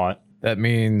what you want? That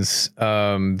means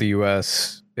the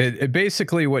U.S. It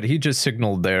basically what he just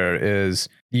signaled there is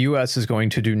the U.S. is going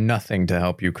to do nothing to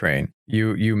help Ukraine.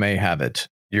 You may have it.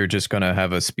 You're just going to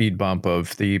have a speed bump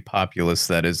of the populace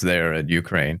that is there at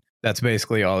Ukraine. That's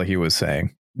basically all he was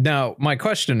saying. Now, my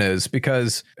question is,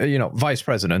 because, Vice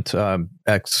President,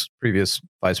 previous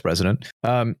Vice President,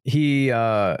 he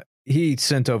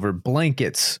sent over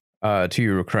blankets to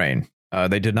Ukraine.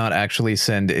 They did not actually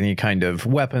send any kind of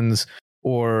weapons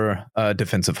or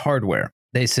defensive hardware.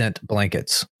 They sent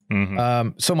blankets.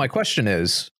 Mm-hmm. So my question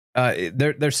is,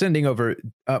 they're sending over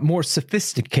more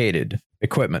sophisticated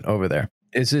equipment over there.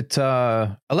 Is it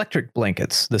electric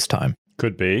blankets this time?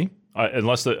 Could be.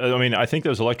 I think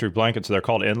those electric blankets, they're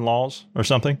called in-laws or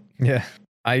something. Yeah.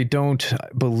 I don't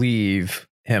believe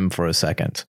him for a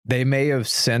second. They may have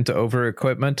sent over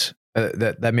equipment.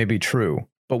 That may be true.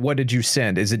 But what did you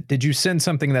send? Did you send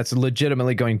something that's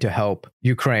legitimately going to help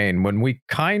Ukraine when we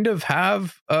kind of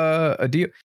have a deal?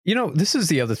 This is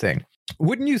the other thing.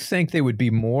 Wouldn't you think they would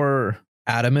be more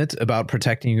adamant about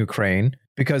protecting Ukraine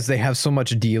because they have so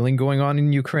much dealing going on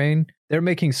in Ukraine?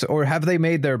 Or have they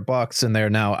made their bucks and they're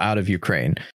now out of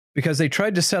Ukraine? Because they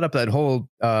tried to set up that whole,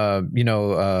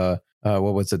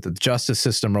 what was it, the justice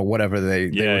system or whatever they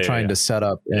were trying to set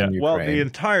up in Ukraine. Well,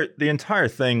 the entire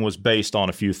thing was based on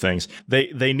a few things.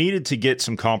 They needed to get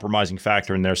some compromising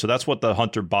factor in there. So that's what the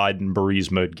Hunter Biden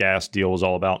Burisma gas deal was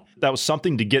all about. That was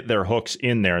something to get their hooks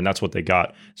in there, and that's what they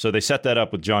got. So they set that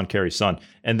up with John Kerry's son.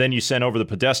 And then you sent over the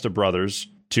Podesta brothers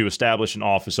to establish an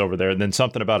office over there, and then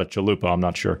something about a chalupa, I'm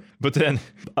not sure. But then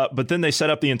they set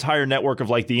up the entire network of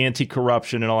like the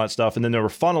anti-corruption and all that stuff, and then they were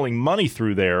funneling money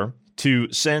through there to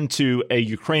send to a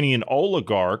Ukrainian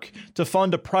oligarch to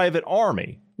fund a private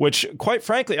army, which, quite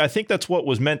frankly, I think that's what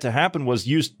was meant to happen, was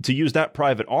use that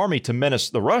private army to menace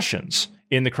the Russians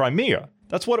in the Crimea.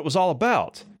 That's what it was all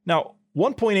about. Now,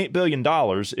 $1.8 billion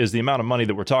is the amount of money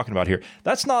that we're talking about here.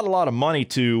 That's not a lot of money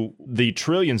to the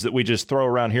trillions that we just throw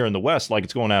around here in the West like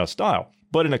it's going out of style.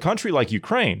 But in a country like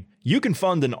Ukraine, you can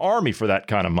fund an army for that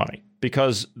kind of money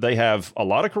because they have a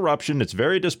lot of corruption. It's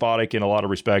very despotic in a lot of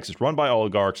respects. It's run by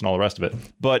oligarchs and all the rest of it.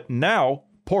 But now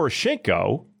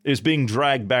Poroshenko is being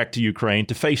dragged back to Ukraine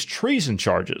to face treason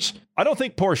charges. I don't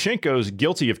think Poroshenko is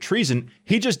guilty of treason.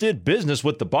 He just did business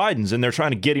with the Bidens, and they're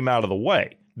trying to get him out of the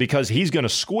way, because he's going to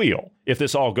squeal if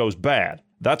this all goes bad.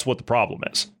 That's what the problem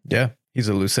is. Yeah, he's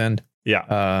a loose end.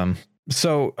 Yeah.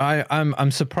 So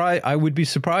I'm surprised. I would be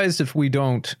surprised if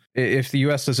the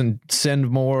U.S. doesn't send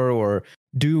more or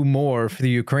do more for the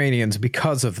Ukrainians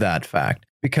because of that fact.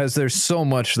 Because there's so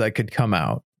much that could come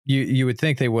out. You would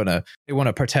think they want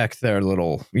to protect their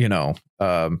little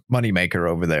moneymaker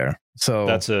over there. So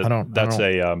that's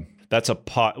a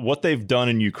pot. What they've done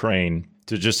in Ukraine,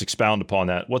 to just expound upon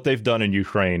that, what they've done in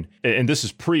Ukraine, and this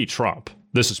is pre-Trump.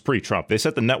 They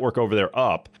set the network over there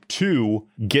up to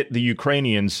get the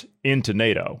Ukrainians into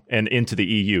NATO and into the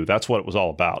EU. That's what it was all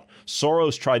about.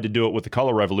 Soros tried to do it with the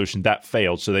color revolution. That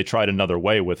failed, so they tried another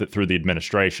way with it through the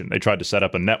administration. They tried to set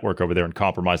up a network over there and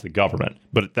compromise the government,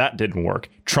 but that didn't work.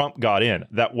 Trump got in.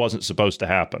 That wasn't supposed to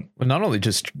happen. Well, not only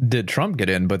just did Trump get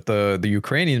in, but the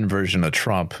Ukrainian version of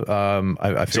Trump,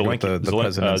 I forget the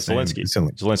president's name.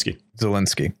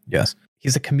 Zelensky. Yes.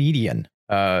 He's a comedian.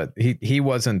 He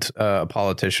wasn't a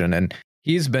politician, and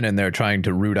he's been in there trying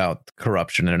to root out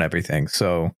corruption and everything.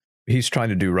 So he's trying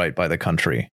to do right by the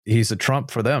country. He's a Trump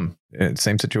for them.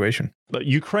 Same situation. But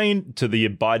Ukraine, to the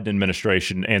Biden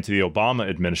administration and to the Obama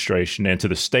administration and to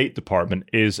the State Department,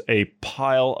 is a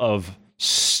pile of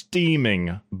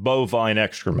steaming bovine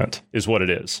excrement, is what it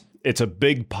is. It's a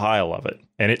big pile of it,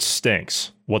 and it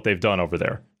stinks what they've done over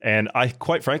there. And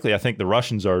quite frankly, I think the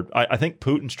Russians I think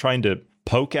Putin's trying to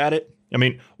poke at it. I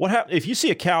mean, what happens if you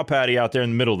see a cow patty out there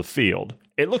in the middle of the field?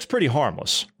 It looks pretty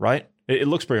harmless, right? It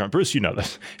looks pretty harmless. Bruce, you know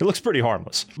this. It looks pretty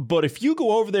harmless. But if you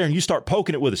go over there and you start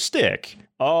poking it with a stick,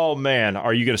 oh man,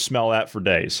 are you going to smell that for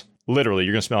days? Literally,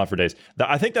 you're going to smell it for days.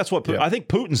 I think that's what I think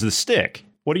Putin's the stick.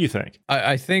 What do you think?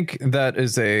 I think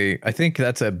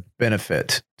that's a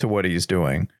benefit to what he's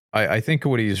doing. I think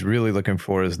what he's really looking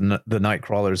for is the night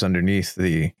crawlers underneath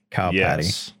the cow patty.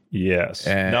 Yes.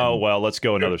 And, no, well, let's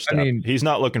go another step. I mean, he's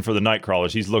not looking for the night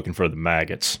crawlers. He's looking for the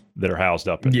maggots that are housed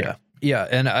up in there. Yeah.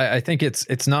 And I think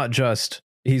it's not just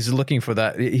he's looking for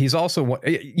that. He's also,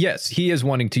 yes, he is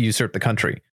wanting to usurp the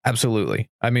country. Absolutely.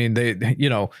 I mean,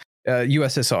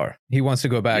 USSR. He wants to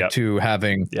go back to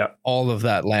having all of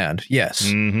that land. Yes.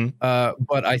 Mm-hmm.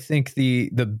 But I think the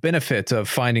benefit of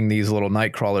finding these little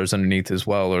night crawlers underneath as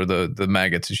well, or the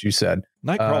maggots, as you said.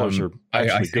 Night crawlers are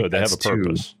actually good. They have a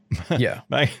purpose. Yeah.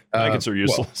 Maggots are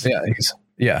useless.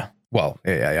 Well,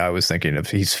 I was thinking if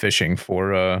he's fishing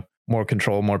for more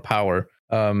control, more power.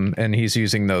 And he's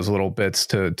using those little bits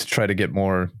to try to get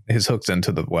his hooks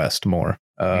into the West more.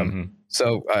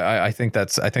 So I think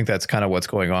that's kind of what's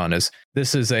going on. Is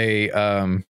this is it's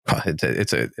a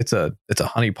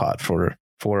honeypot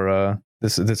for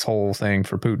this whole thing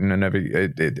for Putin and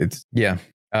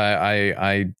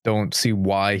I don't see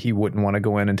why he wouldn't want to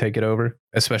go in and take it over,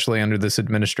 especially under this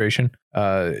administration.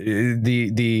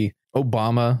 The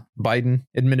Obama Biden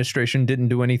administration didn't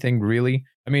do anything really.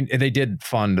 I mean, they did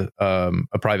fund a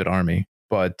private army,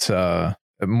 but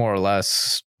more or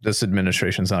less, this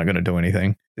administration's not going to do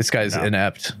anything. This guy's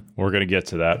inept. We're going to get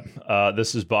to that.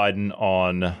 This is Biden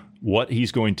on what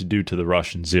he's going to do to the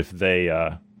Russians if they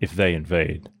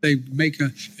invade.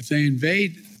 If they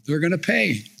invade, they're going to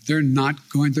pay. They're not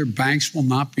going. Their banks will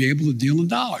not be able to deal in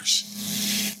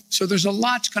dollars. So there's a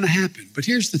lot's going to happen. But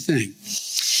here's the thing: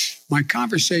 my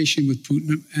conversation with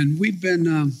Putin, and we've been,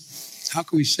 how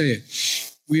can we say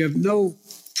it? We have no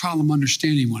problem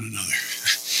understanding one another.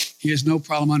 He has no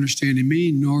problem understanding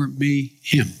me, nor me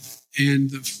him.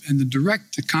 And the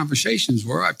direct conversations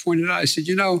were, I pointed out, I said,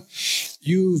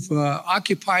 you've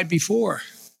occupied before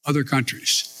other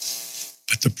countries,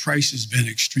 but the price has been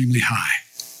extremely high.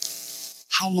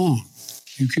 How long?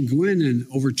 You can go in and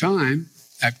over time,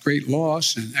 at great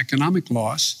loss and economic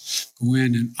loss, go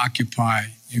in and occupy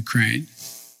Ukraine.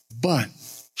 But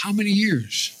how many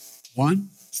years? 1,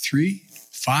 3,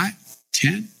 5,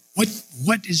 10?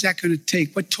 What is that going to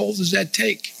take? What toll does that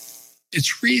take?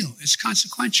 It's real. It's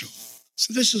consequential.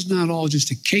 So this is not all just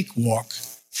a cakewalk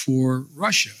for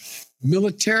Russia.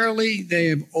 Militarily, they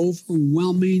have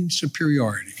overwhelming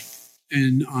superiority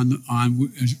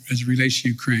as it relates to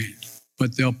Ukraine.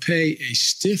 But they'll pay a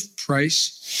stiff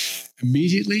price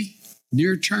immediately,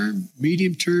 near term,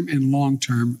 medium term, and long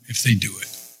term if they do it.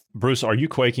 Bruce, are you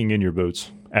quaking in your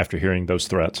boots after hearing those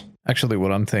threats? Actually,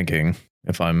 what I'm thinking,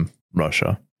 if I'm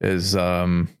Russia, is,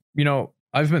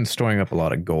 I've been storing up a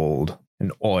lot of gold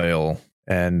and oil.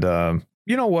 And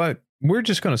you know what? We're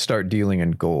just going to start dealing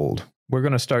in gold. We're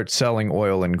going to start selling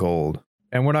oil and gold.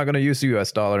 And we're not going to use the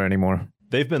US dollar anymore.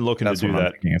 They've been looking to do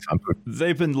that.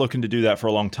 They've been looking to do that for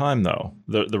a long time, though,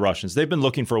 the Russians. They've been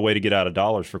looking for a way to get out of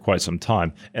dollars for quite some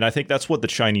time. And I think that's what the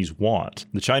Chinese want.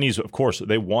 The Chinese, of course,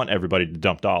 they want everybody to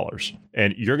dump dollars.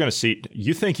 And you're going to see,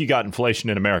 you think you got inflation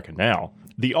in America now.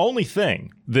 The only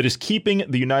thing that is keeping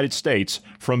the United States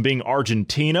from being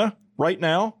Argentina right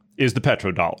now is the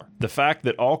petrodollar. The fact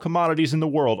that all commodities in the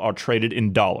world are traded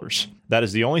in dollars. That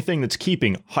is the only thing that's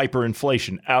keeping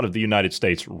hyperinflation out of the United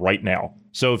States right now.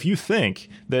 So if you think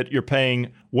that you're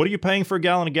paying, what are you paying for a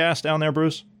gallon of gas down there,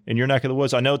 Bruce, in your neck of the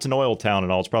woods? I know it's an oil town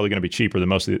and all. It's probably going to be cheaper than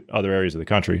most of the other areas of the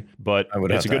country, but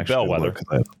it's a good bellwether.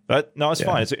 It's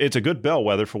fine. It's a good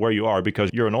bellwether for where you are because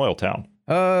you're an oil town.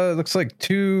 It looks like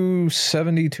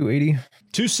 270, 280.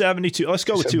 272. Let's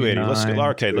go with 280. Let's go.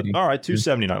 Okay. All right.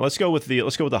 279. Let's go with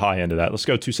the high end of that. Let's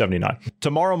go 279.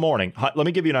 Tomorrow morning, let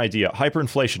me give you an idea.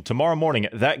 Hyperinflation. Tomorrow morning,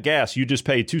 that gas you just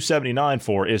paid 279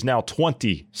 for is now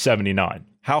 2079.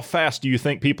 How fast do you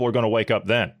think people are going to wake up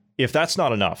then? If that's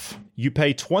not enough, you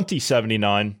pay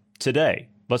 2079 today.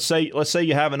 Let's say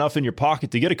you have enough in your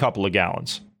pocket to get a couple of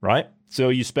gallons, right? So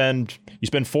you spend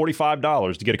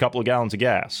 $45 to get a couple of gallons of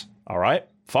gas. All right,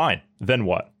 fine. Then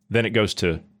what? Then it goes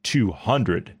to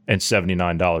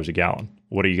 $279 a gallon.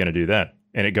 What are you going to do then?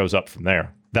 And it goes up from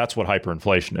there. That's what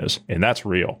hyperinflation is. And that's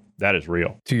real. That is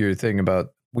real. To your thing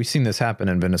about, we've seen this happen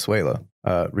in Venezuela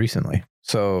recently.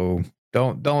 So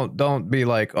don't be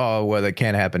like, oh, well, that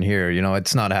can't happen here.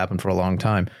 It's not happened for a long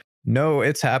time. No,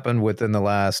 it's happened within the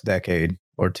last decade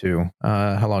or two.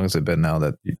 How long has it been now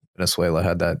that Venezuela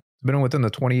had that? Been within the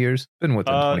 20 years? Been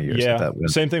within 20 years. Yeah,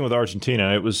 same thing with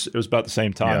Argentina. It was about the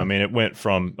same time. Yeah. I mean, it went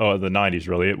from the 90s,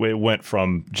 really. It went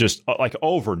from just like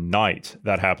overnight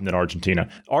that happened in Argentina.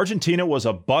 Argentina was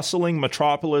a bustling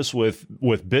metropolis with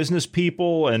business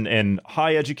people and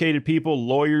high educated people,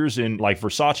 lawyers in like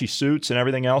Versace suits and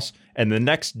everything else. And the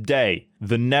next day,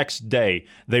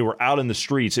 they were out in the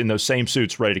streets in those same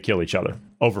suits ready to kill each other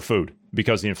over food.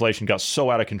 because the inflation got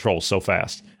so out of control so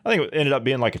fast. I think it ended up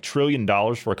being like $1 trillion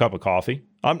for a cup of coffee.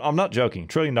 I'm not joking. $1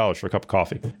 trillion for a cup of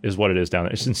coffee is what it is down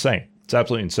there. It's insane. It's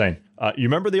absolutely insane. You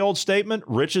remember the old statement,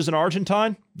 rich as an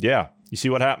Argentine? Yeah. You see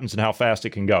what happens and how fast it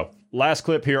can go. Last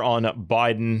clip here on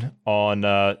Biden on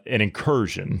an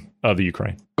incursion of the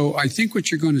Ukraine. So I think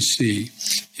what you're going to see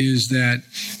is that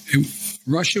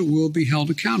Russia will be held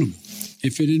accountable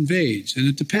if it invades. And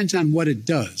it depends on what it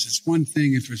does. It's one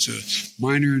thing if it's a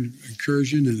minor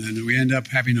incursion and then we end up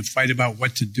having a fight about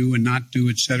what to do and not do,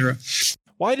 et cetera.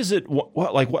 Why does it,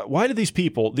 why do these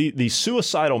people, these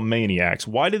suicidal maniacs,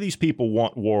 why do these people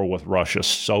want war with Russia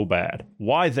so bad?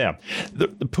 Why them? The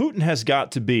Putin has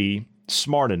got to be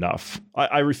smart enough.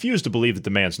 I refuse to believe that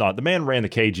the man's not. The man ran the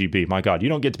KGB. My God, you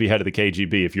don't get to be head of the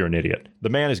KGB if you're an idiot. The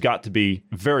man has got to be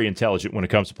very intelligent when it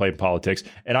comes to playing politics,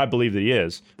 and I believe that he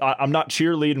is. I'm not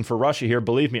cheerleading for Russia here.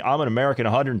 Believe me, I'm an American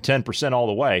 110% all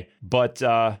the way, but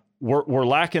we're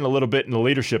lacking a little bit in the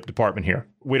leadership department here.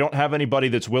 We don't have anybody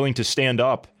that's willing to stand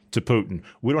up to Putin.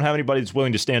 We don't have anybody that's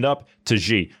willing to stand up to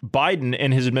Xi. Biden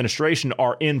and his administration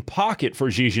are in pocket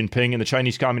for Xi Jinping and the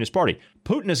Chinese Communist Party.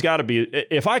 Putin has got to be,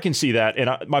 if I can see that, and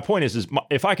my point is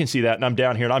if I can see that and I'm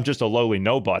down here and I'm just a lowly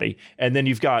nobody, and then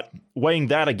you've got weighing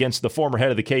that against the former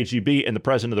head of the KGB and the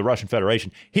president of the Russian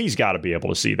Federation, he's got to be able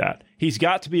to see that. He's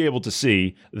got to be able to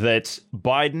see that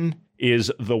Biden is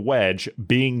the wedge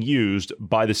being used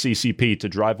by the CCP to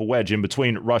drive a wedge in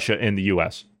between Russia and the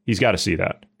U.S. He's got to see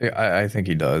that. I think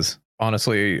he does.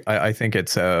 Honestly, I think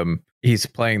it's he's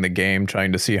playing the game,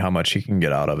 trying to see how much he can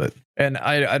get out of it. And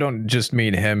I don't just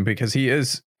mean him, because he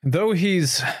is, though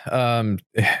he's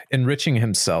enriching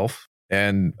himself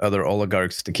and other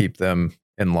oligarchs to keep them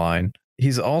in line,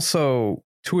 he's also,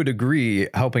 to a degree,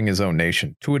 helping his own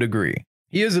nation. To a degree.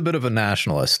 He is a bit of a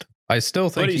nationalist. I still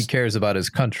think he cares about his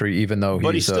country, even though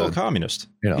he's still a communist.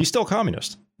 You know, he's still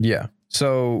communist. Yeah.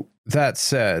 So that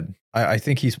said, I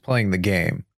think he's playing the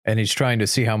game and he's trying to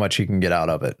see how much he can get out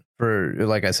of it for,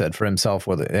 like I said, for himself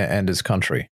and his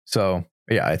country. So,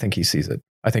 yeah, I think he sees it.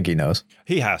 I think he knows.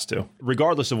 He has to.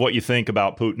 Regardless of what you think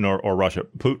about Putin or Russia,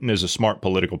 Putin is a smart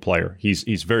political player.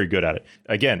 He's very good at it.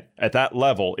 Again, at that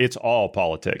level, it's all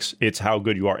politics. It's how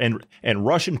good you are. And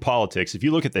Russian politics, if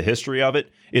you look at the history of it,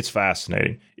 it's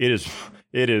fascinating. It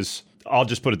is, I'll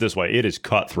just put it this way, it is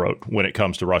cutthroat when it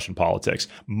comes to Russian politics.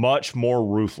 Much more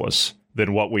ruthless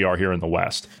than what we are here in the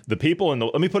West. The people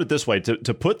let me put it this way,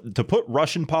 to put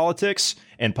Russian politics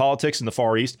and politics in the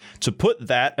Far East, to put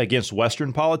that against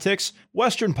Western politics,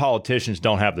 Western politicians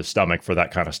don't have the stomach for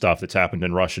that kind of stuff that's happened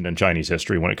in Russian and Chinese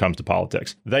history when it comes to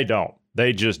politics. They don't.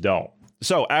 They just don't.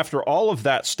 So after all of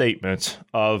that statement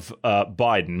of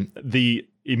Biden, the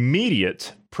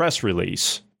immediate press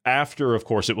release after, of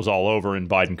course, it was all over and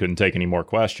Biden couldn't take any more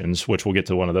questions, which we'll get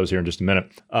to one of those here in just a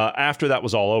minute. After that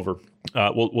was all over,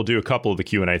 we'll do a couple of the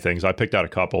Q&A things. I picked out a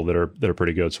couple that are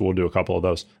pretty good, so we'll do a couple of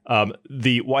those.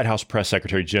 The White House press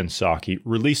secretary, Jen Psaki,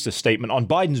 released a statement on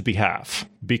Biden's behalf,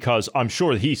 because I'm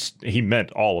sure he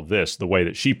meant all of this the way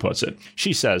that she puts it.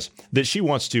 She says that he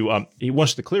wants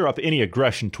to clear up any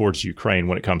aggression towards Ukraine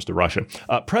when it comes to Russia.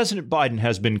 President Biden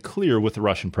has been clear with the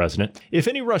Russian president. If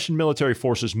any Russian military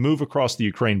forces move across the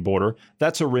Ukraine border,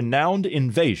 that's a renewed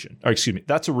invasion,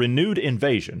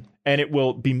 and it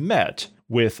will be met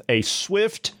with a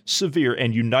swift, severe,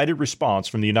 and united response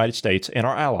from the United States and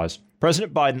our allies.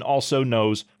 President Biden also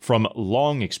knows from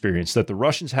long experience that the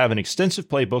Russians have an extensive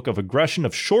playbook of aggression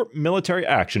of short military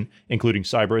action, including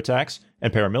cyber attacks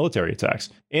and paramilitary attacks.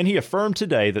 And he affirmed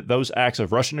today that those acts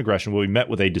of Russian aggression will be met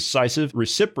with a decisive,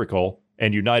 reciprocal,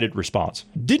 and united response.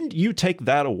 Didn't you take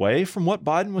that away from what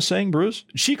Biden was saying, Bruce?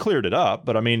 She cleared it up,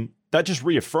 but I mean, that just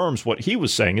reaffirms what he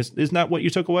was saying. Isn't that what you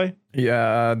took away?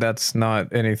 Yeah, that's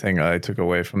not anything I took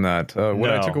away from that.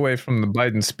 What I took away from the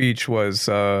Biden speech was,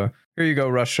 here you go,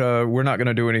 Russia. We're not going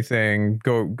to do anything.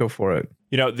 Go for it.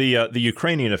 You know, the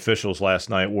Ukrainian officials last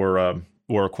night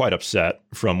were quite upset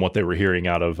from what they were hearing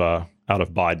out of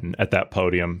Biden at that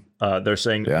podium. They're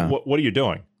saying, what are you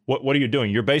doing? What are you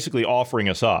doing? You're basically offering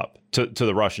us up to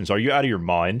the Russians. Are you out of your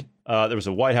mind? There was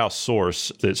a White House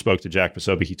source that spoke to Jack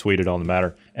Posobiec. He tweeted on the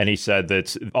matter, and he said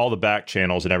that all the back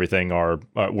channels and everything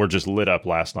were just lit up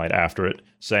last night after it,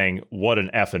 saying, what an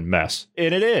effing mess.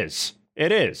 And it is.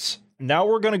 It is. Now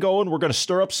we're going to go and we're going to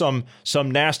stir up some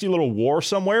nasty little war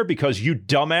somewhere because you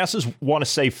dumbasses want to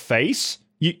save face?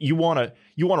 You want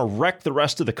to wreck the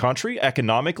rest of the country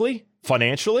economically,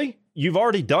 financially? You've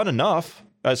already done enough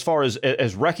as far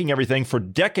as wrecking everything for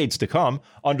decades to come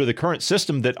under the current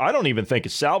system that I don't even think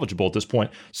is salvageable at this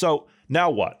point. So now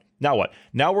what?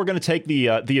 Now we're going to take the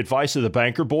advice of the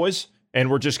banker boys And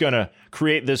we're just going to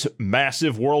create this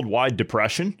massive worldwide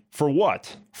depression? For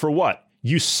what? For what?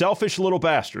 You selfish little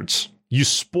bastards. You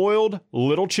spoiled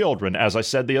little children, as I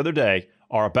said the other day,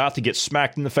 are about to get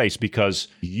smacked in the face because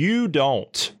you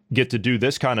don't get to do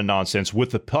this kind of nonsense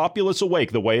with the populace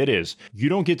awake the way it is. You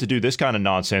don't get to do this kind of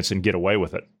nonsense and get away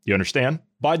with it. You understand?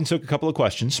 Biden took a couple of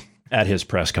questions at his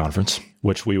press conference,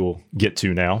 which we will get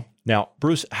to now. Now,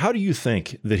 Bruce, how do you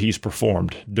think that he's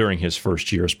performed during his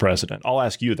first year as president? I'll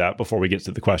ask you that before we get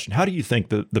to the question. How do you think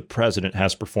the president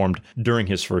has performed during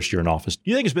his first year in office?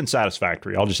 Do you think it's been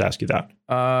satisfactory? I'll just ask you that.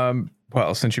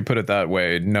 Well, since you put it that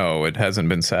way, no, it hasn't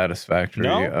been satisfactory.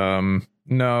 No?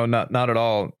 No, not at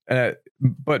all.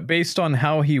 But based on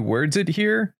how he words it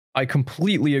here, I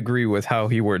completely agree with how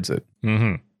he words it.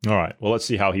 Mm-hmm. All right. Well, let's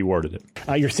see how he worded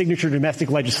it. Your signature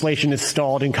domestic legislation is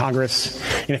stalled in Congress.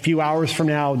 In a few hours from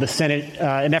now, the Senate,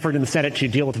 an effort in the Senate to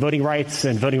deal with voting rights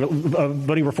and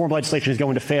voting reform legislation is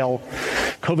going to fail.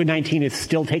 COVID-19 is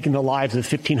still taking the lives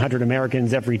of 1,500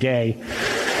 Americans every day.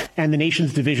 And the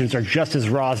nation's divisions are just as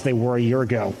raw as they were a year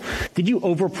ago. Did you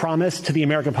overpromise to the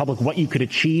American public what you could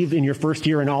achieve in your first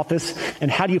year in office? And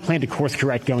how do you plan to course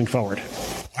correct going forward?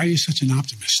 Why are you such an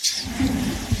optimist?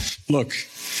 Look,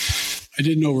 I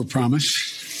didn't overpromise,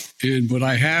 but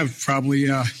I have probably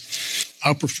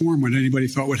outperformed what anybody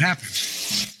thought would happen.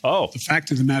 Oh. The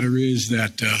fact of the matter is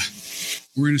that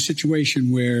we're in a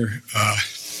situation where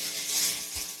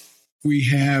we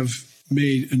have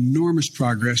made enormous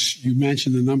progress. You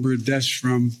mentioned the number of deaths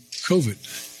from COVID.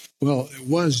 Well, it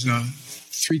was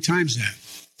 3 times that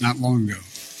not long ago.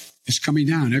 It's coming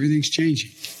down. Everything's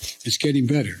changing. It's getting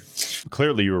better.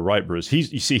 Clearly, you were right, Bruce.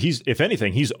 He's if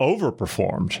anything, he's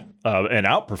overperformed and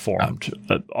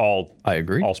outperformed all. I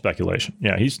agree. All speculation.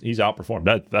 Yeah, he's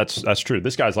outperformed. That's true.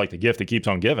 This guy's like the gift that keeps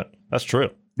on giving. That's true.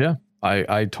 Yeah,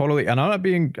 I totally. And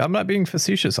I'm not being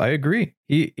facetious. I agree.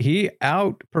 He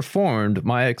outperformed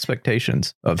my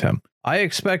expectations of him. I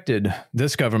expected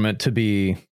this government to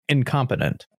be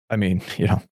incompetent. I mean,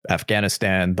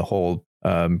 Afghanistan, the whole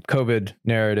COVID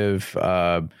narrative,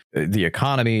 the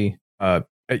economy.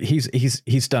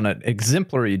 He's done an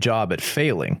exemplary job at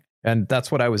failing, and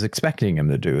that's what I was expecting him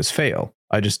to do, is fail.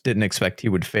 I just didn't expect he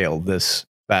would fail this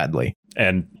badly.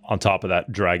 And on top of that,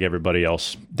 drag everybody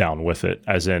else down with it,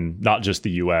 as in not just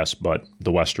the U.S., but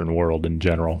the Western world in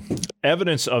general.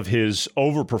 Evidence of his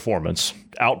overperformance,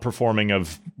 outperforming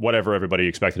of whatever everybody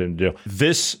expected him to do.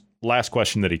 This last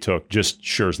question that he took just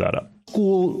shores that up.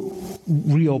 School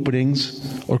reopenings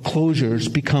or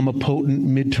closures become a potent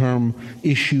midterm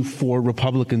issue for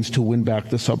Republicans to win back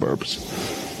the suburbs?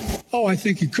 Oh, I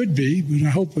think it could be, but I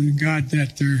hope in God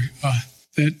that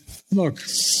look,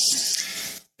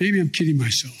 maybe I'm kidding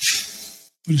myself,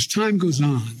 but as time goes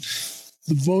on,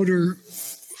 the voter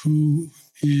who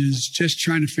is just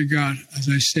trying to figure out, as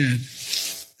I said,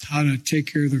 how to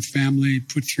take care of their family,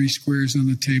 put 3 squares on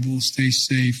the table, stay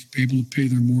safe, be able to pay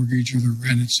their mortgage or their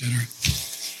rent, etc.,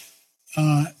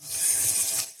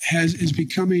 is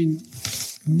becoming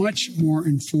much more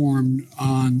informed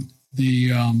on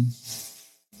the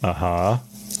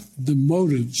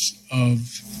motives of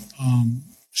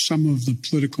some of the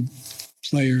political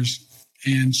players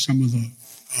and some of the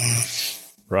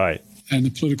and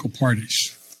the political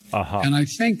parties. And I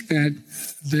think that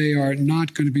they are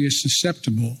not going to be as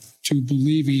susceptible to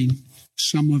believing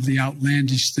some of the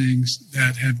outlandish things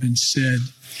that have been said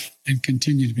and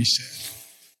continue to be said.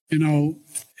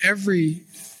 Every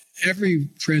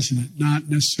president, not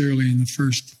necessarily in the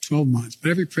first 12 months,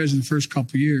 but every president in the first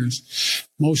couple of years,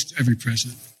 every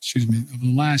president, of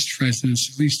the last presidents,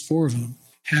 at least 4 of them,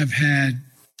 have had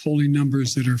polling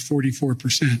numbers that are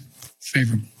 44%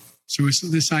 favorable. So it's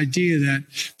this idea that,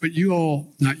 but you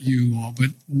all, not you all,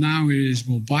 but now it is,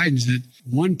 Biden's at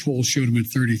one poll showed him at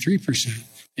 33%.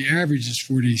 The average is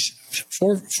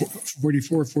 44,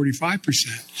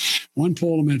 45%. One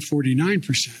poll him at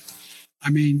 49%. I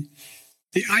mean,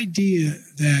 the idea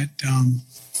that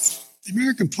the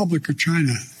American public are trying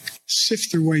to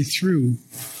sift their way through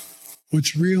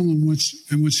what's real and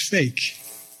what's fake.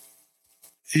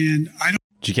 And I don't.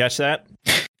 Did you catch that?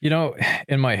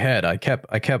 In my head, I kept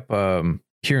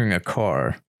hearing a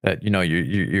car that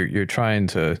you're trying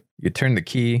to turn the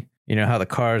key. You know how the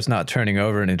car is not turning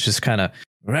over and it's just kind of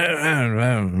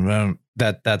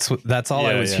that's all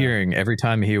I was hearing every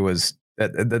time he was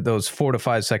those 4 to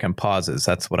 5 second pauses.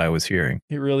 That's what I was hearing.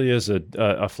 It really is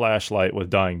a flashlight with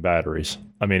dying batteries.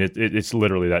 I mean, it's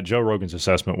literally that. Joe Rogan's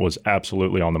assessment was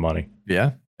absolutely on the money.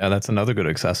 Yeah, that's another good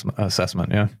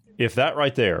assessment. Yeah. If that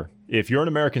right there If you're an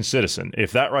American citizen,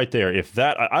 if that right there,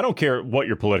 I don't care what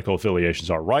your political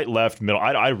affiliations are, right, left, middle,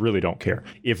 I really don't care.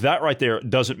 If that right there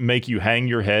doesn't make you hang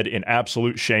your head in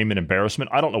absolute shame and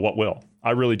embarrassment, I don't know what will.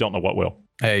 I really don't know what will.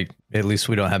 Hey, at least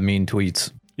we don't have mean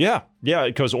tweets. Yeah,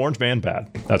 because Orange Man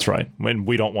bad. That's right. When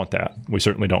we don't want that. We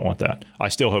certainly don't want that. I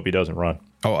still hope he doesn't run.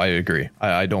 Oh, I agree.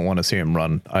 I don't want to see him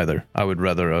run either. I would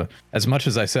rather, as much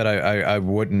as I said I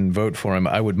wouldn't vote for him,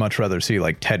 I would much rather see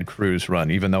like Ted Cruz run.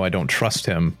 Even though I don't trust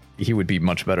him, he would be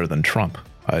much better than Trump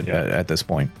at this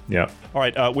point. Yeah. All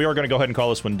right. We are going to go ahead and call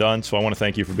this one done. So I want to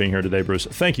thank you for being here today, Bruce.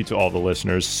 Thank you to all the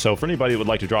listeners. So for anybody that would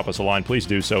like to drop us a line, please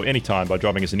do so anytime by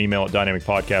dropping us an email at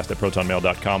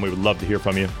dynamicpodcast@protonmail.com. We would love to hear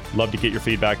from you. Love to get your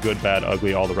feedback, good, bad,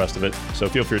 ugly, all the rest of it. So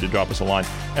feel free to drop us a line.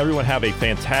 Everyone have a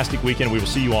fantastic weekend. We will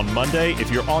see you on Monday.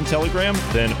 If you're on Telegram,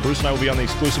 then Bruce and I will be on the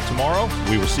exclusive tomorrow.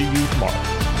 We will see you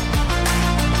tomorrow.